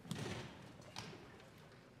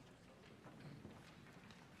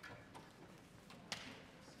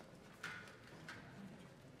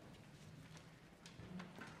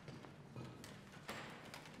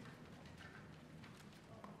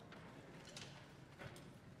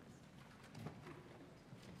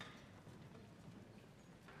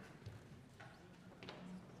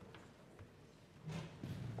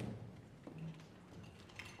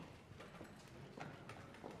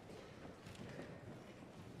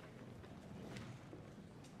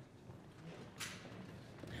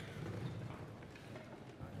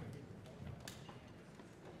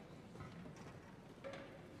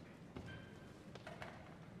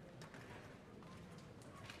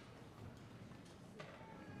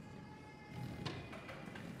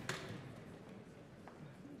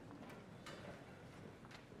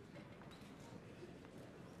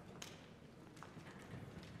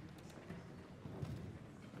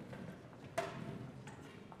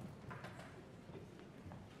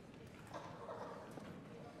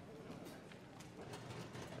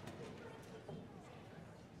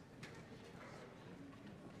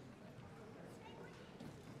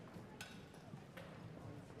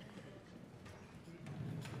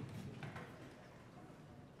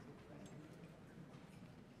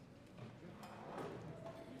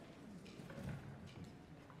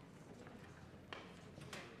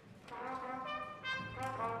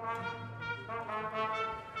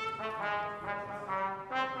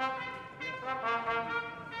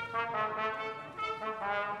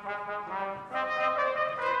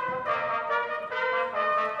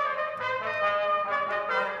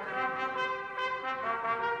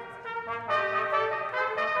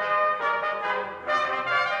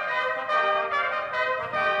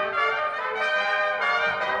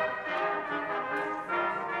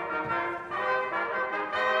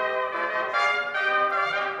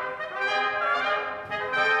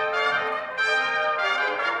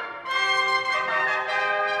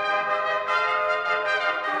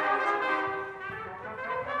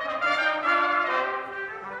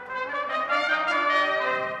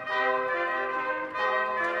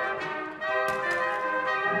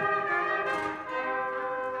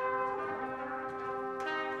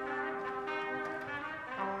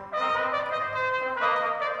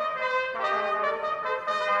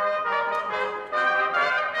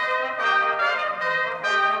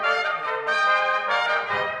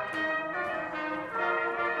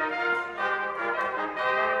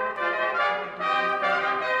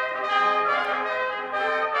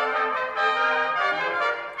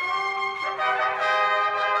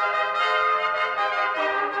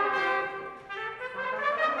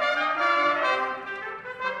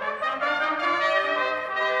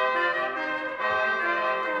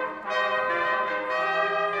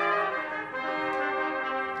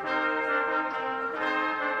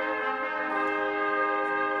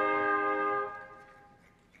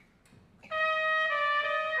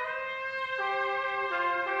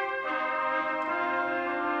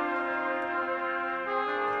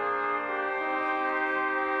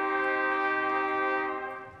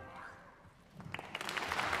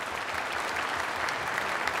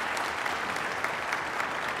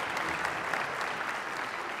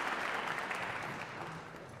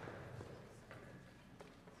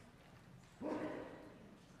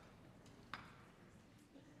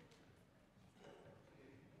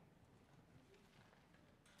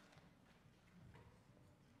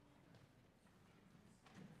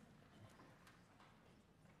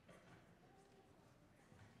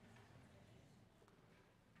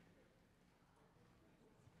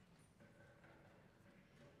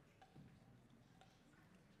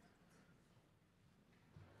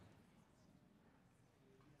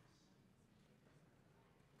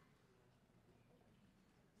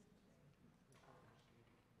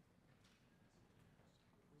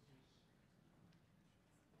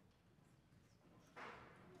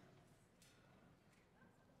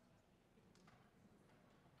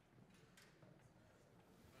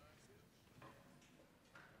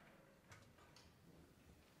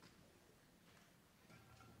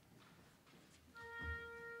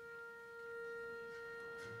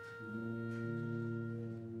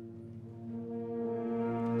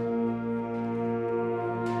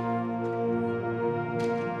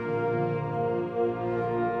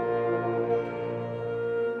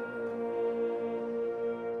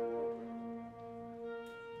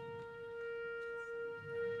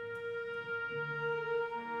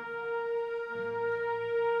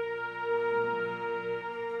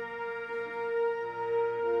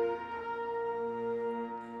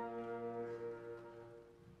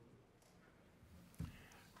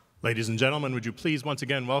 Ladies and gentlemen, would you please once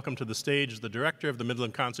again welcome to the stage the director of the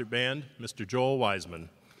Midland Concert Band, Mr. Joel Wiseman.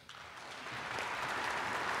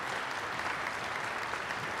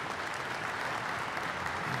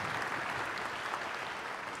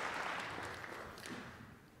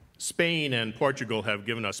 Spain and Portugal have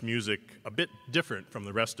given us music a bit different from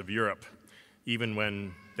the rest of Europe, even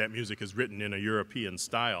when that music is written in a European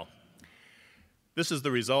style. This is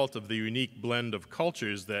the result of the unique blend of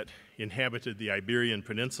cultures that inhabited the Iberian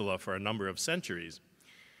Peninsula for a number of centuries.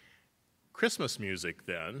 Christmas music,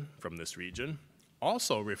 then, from this region,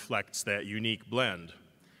 also reflects that unique blend.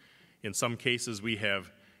 In some cases, we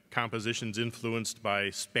have compositions influenced by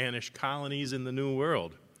Spanish colonies in the New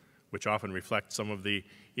World, which often reflect some of the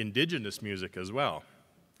indigenous music as well.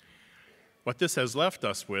 What this has left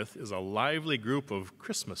us with is a lively group of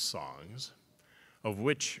Christmas songs, of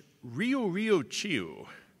which Rio Rio Chiu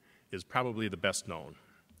is probably the best known.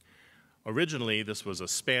 Originally, this was a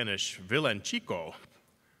Spanish villancico,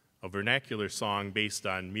 a vernacular song based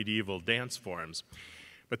on medieval dance forms.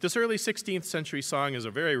 But this early 16th century song is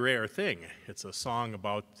a very rare thing. It's a song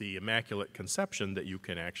about the Immaculate Conception that you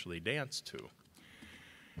can actually dance to.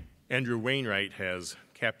 Andrew Wainwright has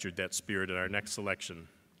captured that spirit in our next selection,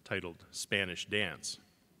 titled Spanish Dance.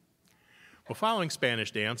 Well, following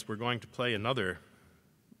Spanish Dance, we're going to play another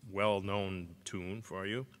well-known tune for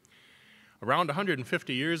you. Around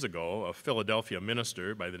 150 years ago, a Philadelphia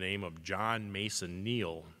minister by the name of John Mason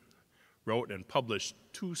Neal wrote and published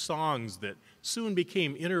two songs that soon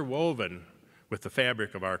became interwoven with the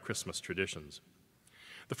fabric of our Christmas traditions.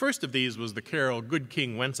 The first of these was the carol Good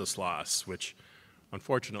King Wenceslas, which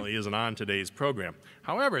unfortunately isn't on today's program.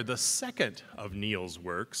 However, the second of Neal's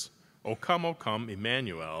works, O Come,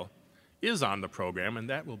 Emmanuel, is on the program, and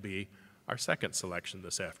that will be our second selection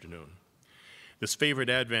this afternoon. This favorite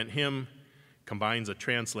Advent hymn combines a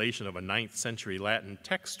translation of a 9th century Latin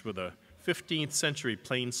text with a 15th century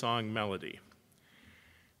plain song melody.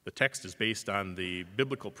 The text is based on the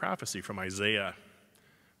biblical prophecy from Isaiah,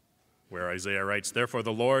 where Isaiah writes, "Therefore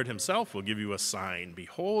the Lord himself will give you a sign.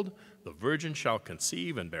 Behold, the virgin shall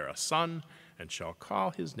conceive and bear a son, and shall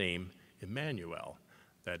call his name Emmanuel,"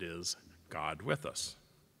 that is, God with us.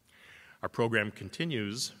 Our program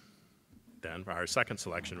continues, then, our second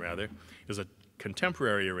selection, rather, is a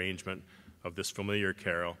contemporary arrangement of this familiar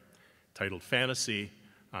carol titled Fantasy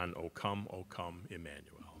on O Come,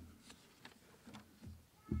 Emmanuel.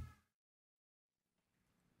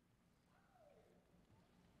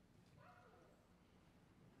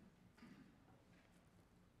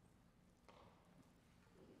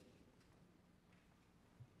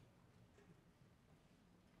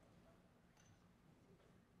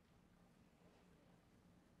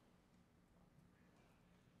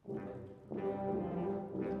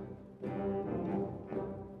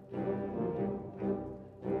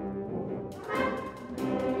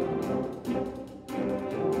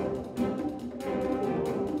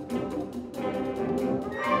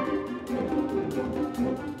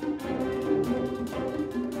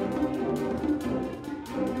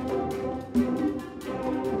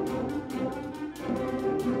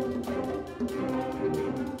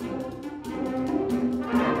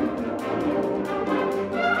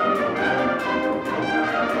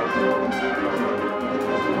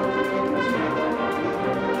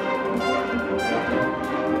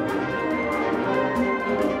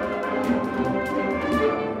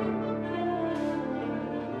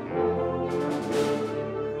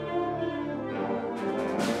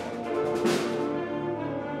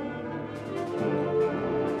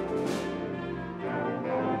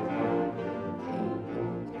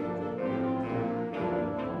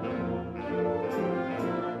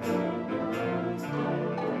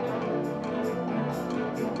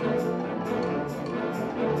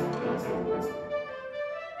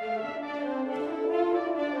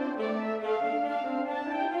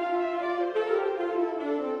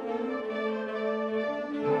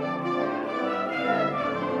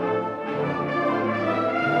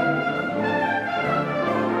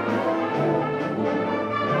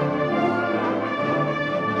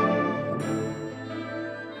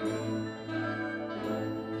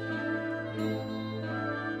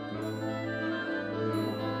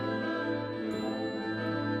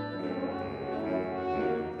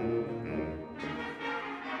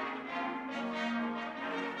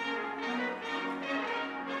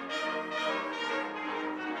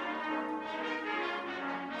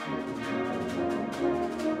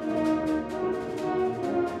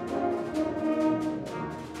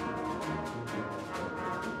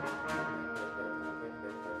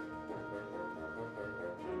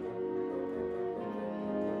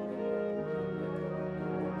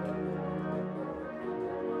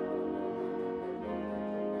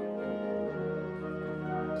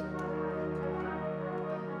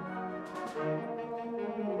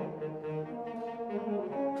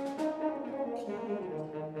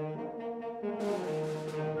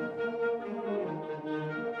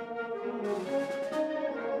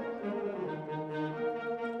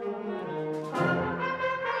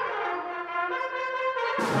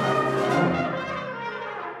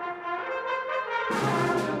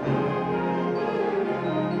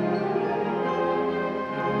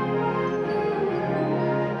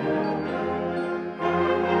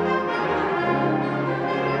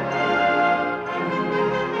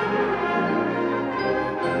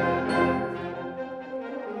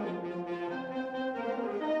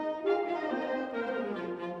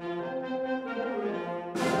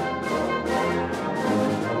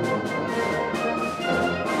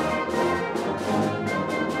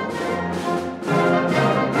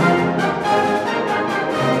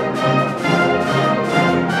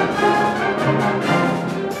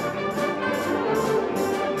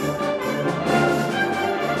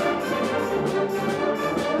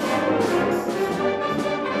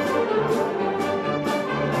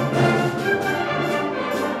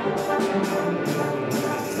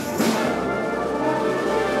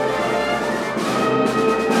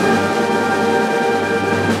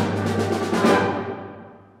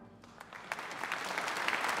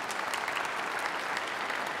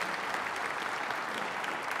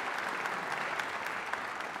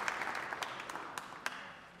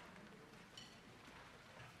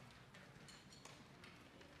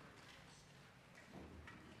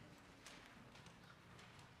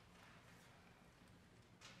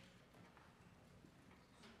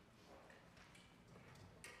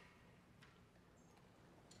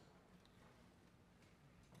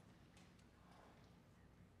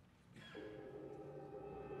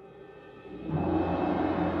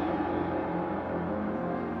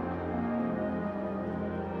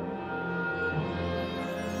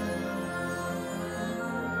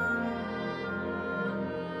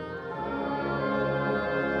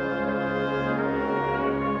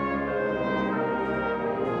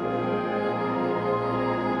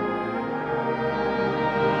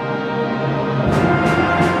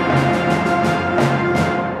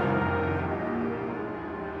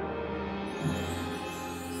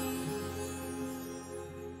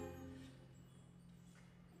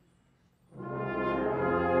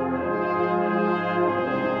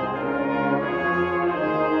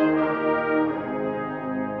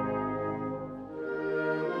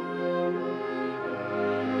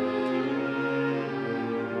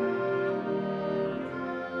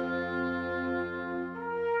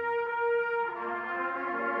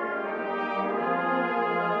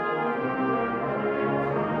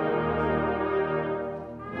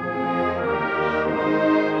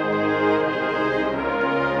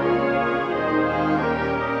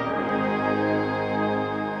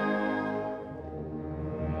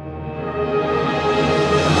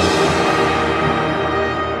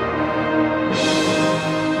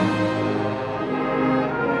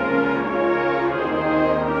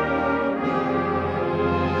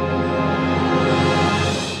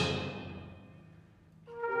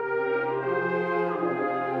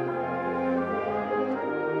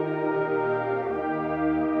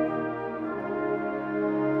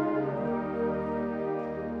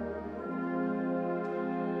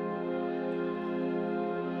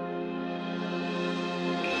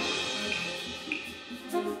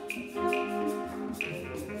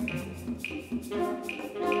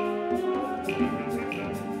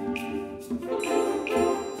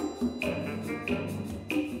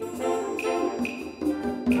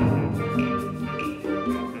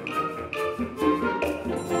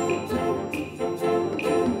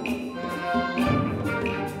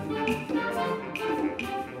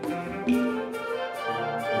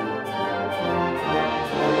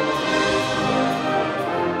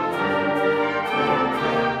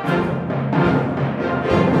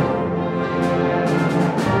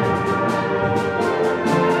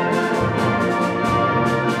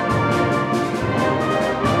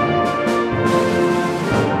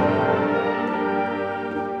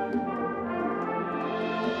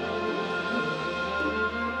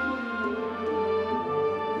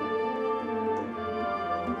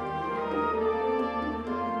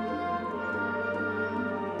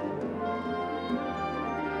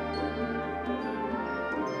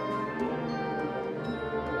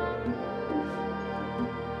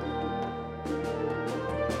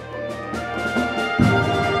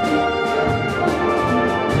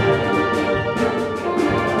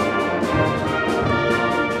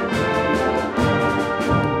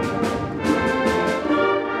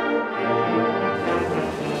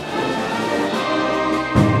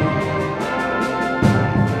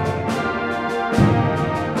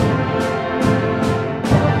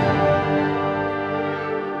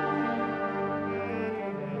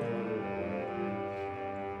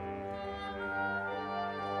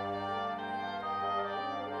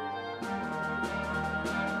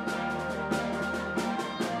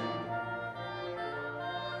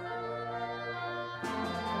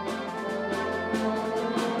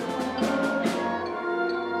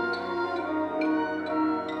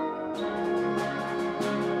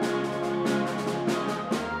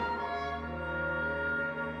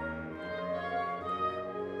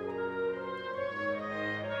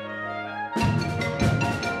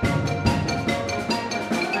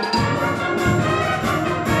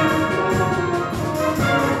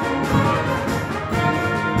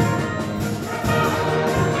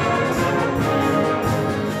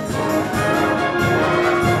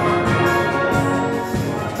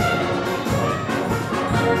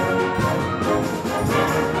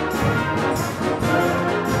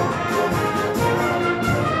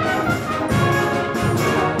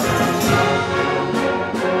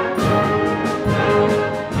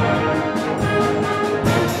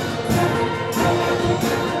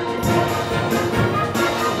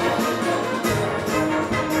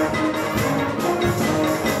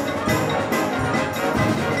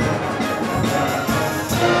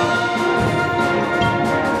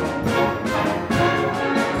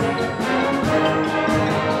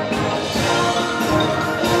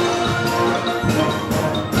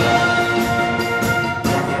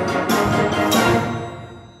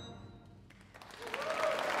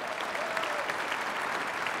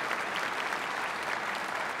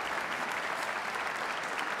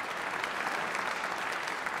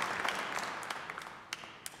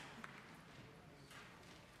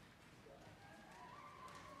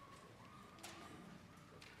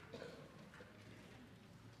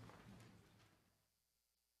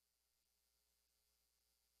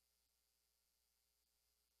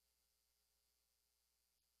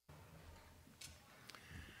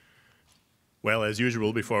 Well, as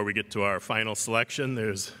usual, before we get to our final selection,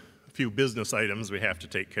 there's a few business items we have to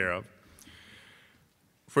take care of.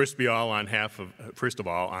 First of all,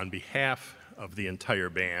 on behalf of the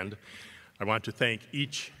entire band, I want to thank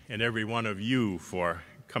each and every one of you for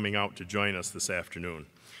coming out to join us this afternoon.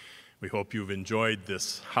 We hope you've enjoyed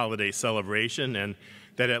this holiday celebration and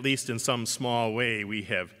that at least in some small way we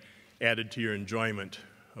have added to your enjoyment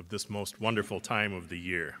of this most wonderful time of the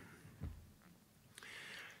year.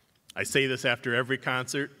 I say this after every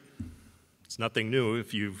concert. It's nothing new.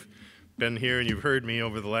 If you've been here and you've heard me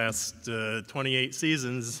over the last 28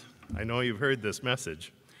 seasons, I know you've heard this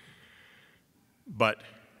message. But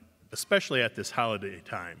especially at this holiday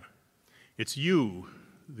time, it's you,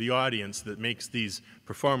 the audience, that makes these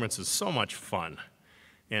performances so much fun.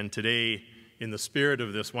 And today, in the spirit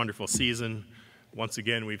of this wonderful season, once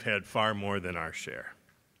again, we've had far more than our share.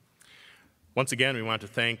 Once again, we want to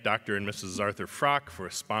thank Dr. and Mrs. Arthur Frock for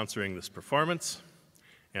sponsoring this performance.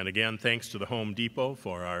 And again, thanks to the Home Depot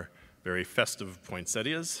for our very festive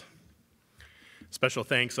poinsettias. Special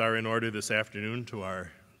thanks are in order this afternoon to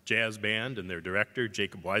our jazz band and their director,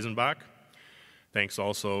 Jacob Weisenbach. Thanks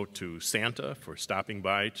also to Santa for stopping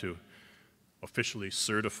by to officially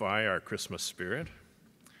certify our Christmas spirit.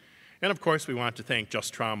 And of course, we want to thank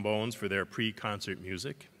Just Trombones for their pre-concert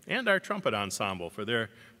music and our trumpet ensemble for their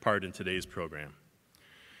part in today's program.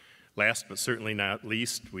 Last but certainly not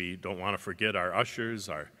least, we don't want to forget our ushers,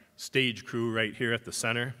 our stage crew right here at the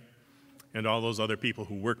center, and all those other people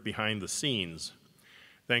who work behind the scenes.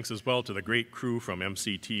 Thanks as well to the great crew from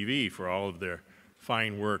MCTV for all of their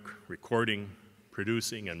fine work recording,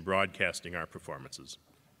 producing, and broadcasting our performances.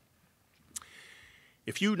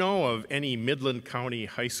 If you know of any Midland County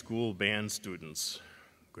High School band students,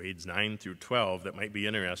 grades 9 through 12, that might be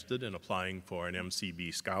interested in applying for an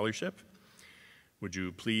MCB scholarship, would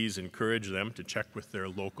you please encourage them to check with their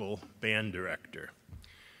local band director?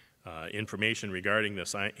 Information regarding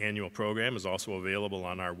this annual program is also available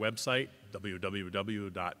on our website,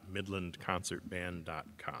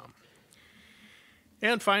 www.midlandconcertband.com.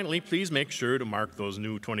 And finally, please make sure to mark those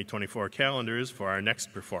new 2024 calendars for our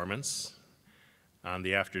next performance on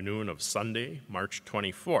the afternoon of Sunday, March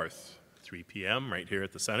 24th, 3 p.m., right here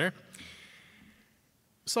at the center.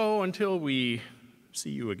 So until we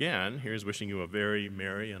see you again, here's wishing you a very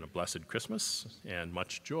merry and a blessed Christmas and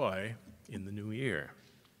much joy in the new year.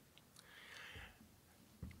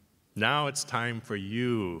 Now it's time for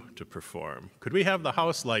you to perform. Could we have the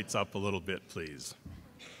house lights up a little bit, please?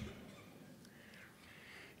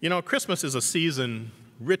 You know, Christmas is a season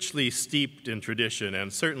richly steeped in tradition,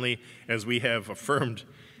 and certainly, as we have affirmed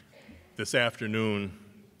this afternoon,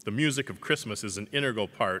 the music of Christmas is an integral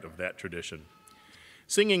part of that tradition.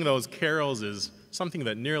 Singing those carols is something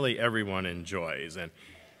that nearly everyone enjoys, and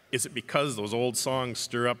is it because those old songs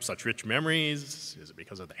stir up such rich memories? Is it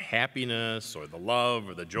because of the happiness or the love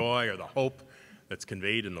or the joy or the hope that's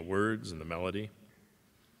conveyed in the words and the melody?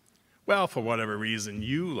 Well, for whatever reason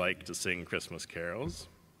you like to sing Christmas carols,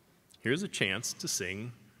 here's a chance to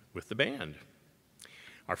sing with the band.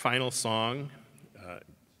 Our final song,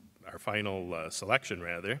 selection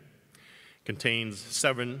rather, contains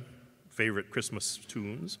 7 favorite Christmas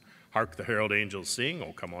tunes: Hark the Herald Angels Sing,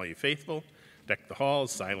 O Come All Ye Faithful, Deck the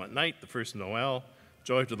Halls, Silent Night, The First Noel,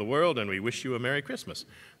 Joy to the World, and We Wish You a Merry Christmas.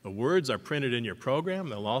 The words are printed in your program.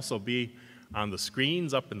 They'll also be on the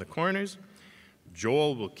screens up in the corners.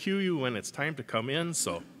 Joel will cue you when it's time to come in,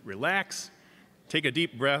 so relax, take a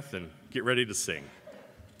deep breath, and get ready to sing.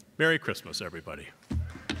 Merry Christmas, everybody.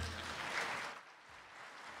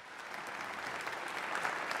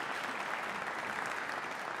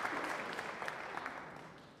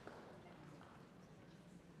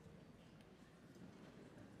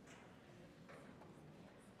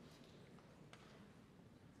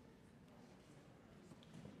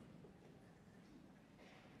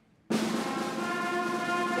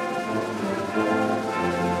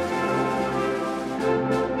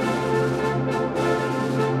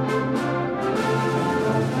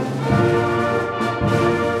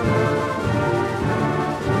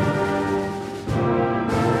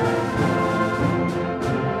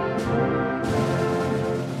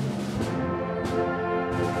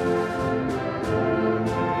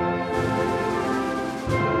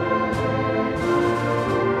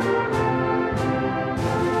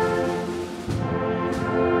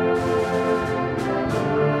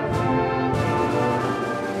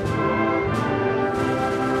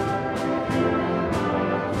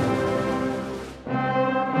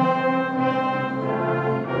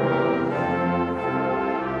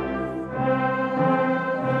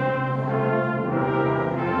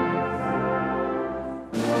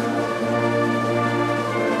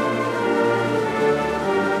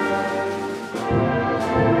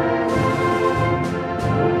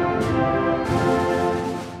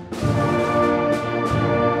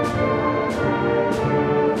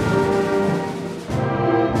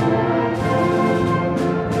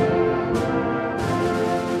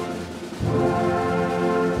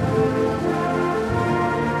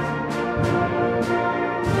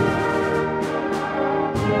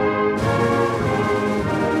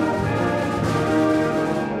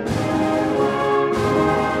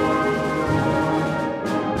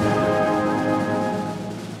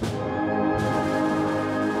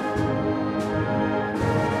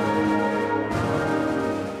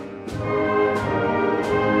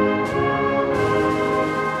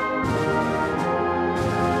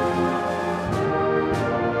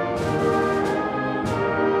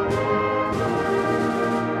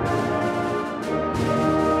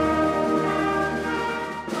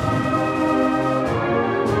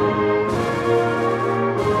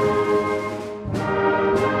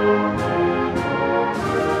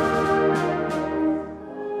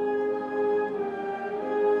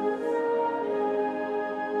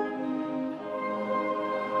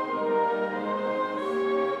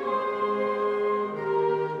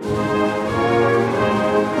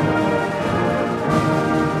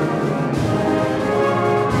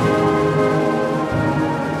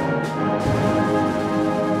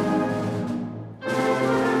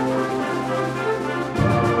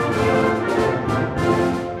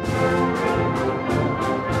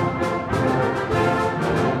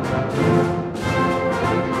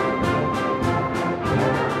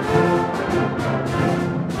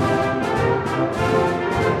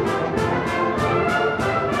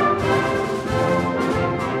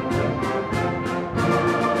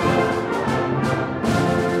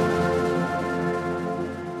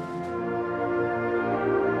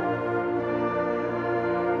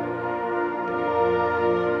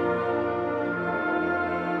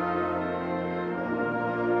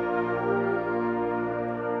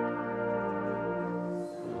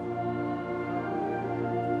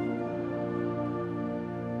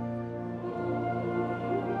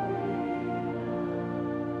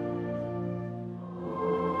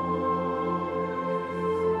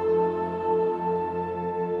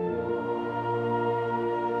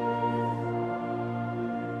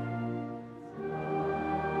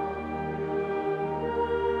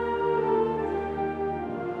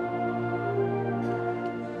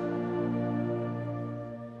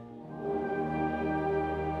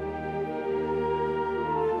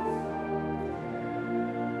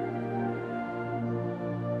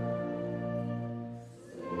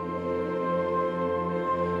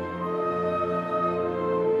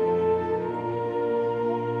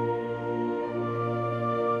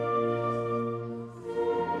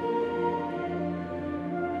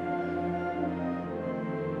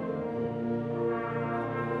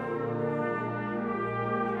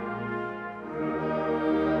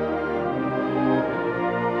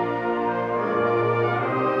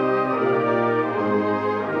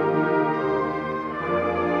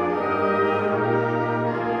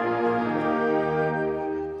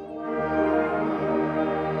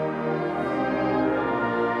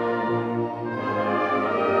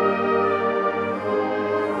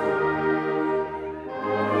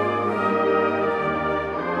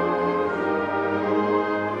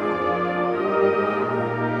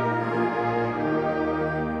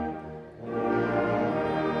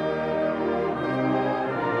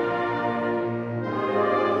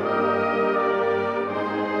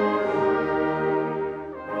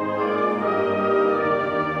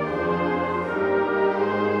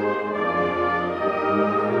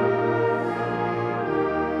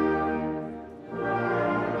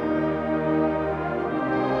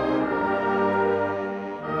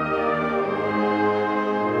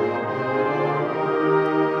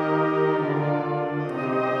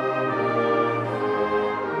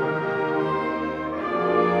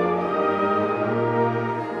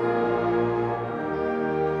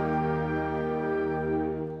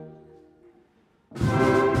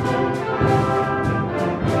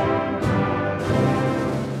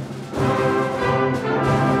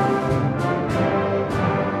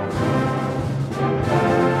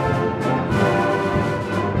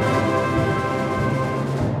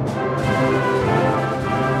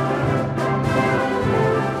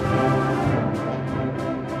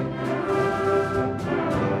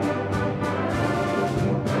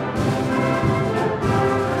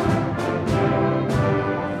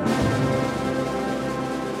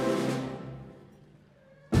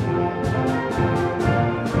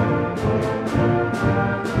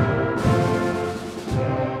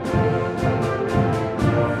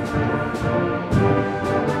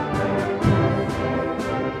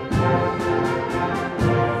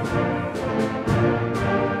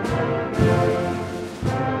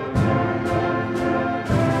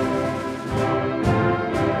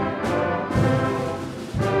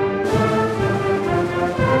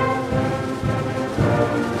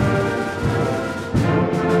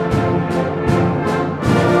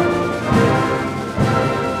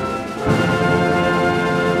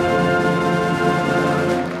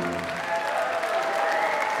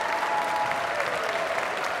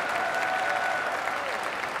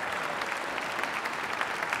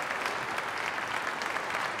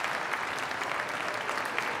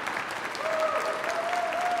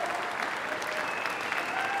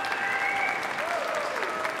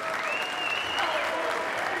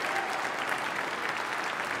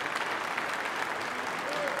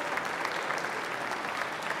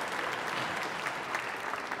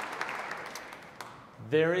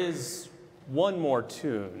 there is one more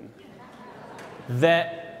tune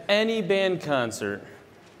that any band concert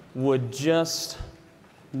would just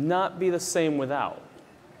not be the same without.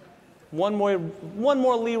 One more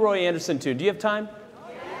Leroy Anderson tune. Do you have time?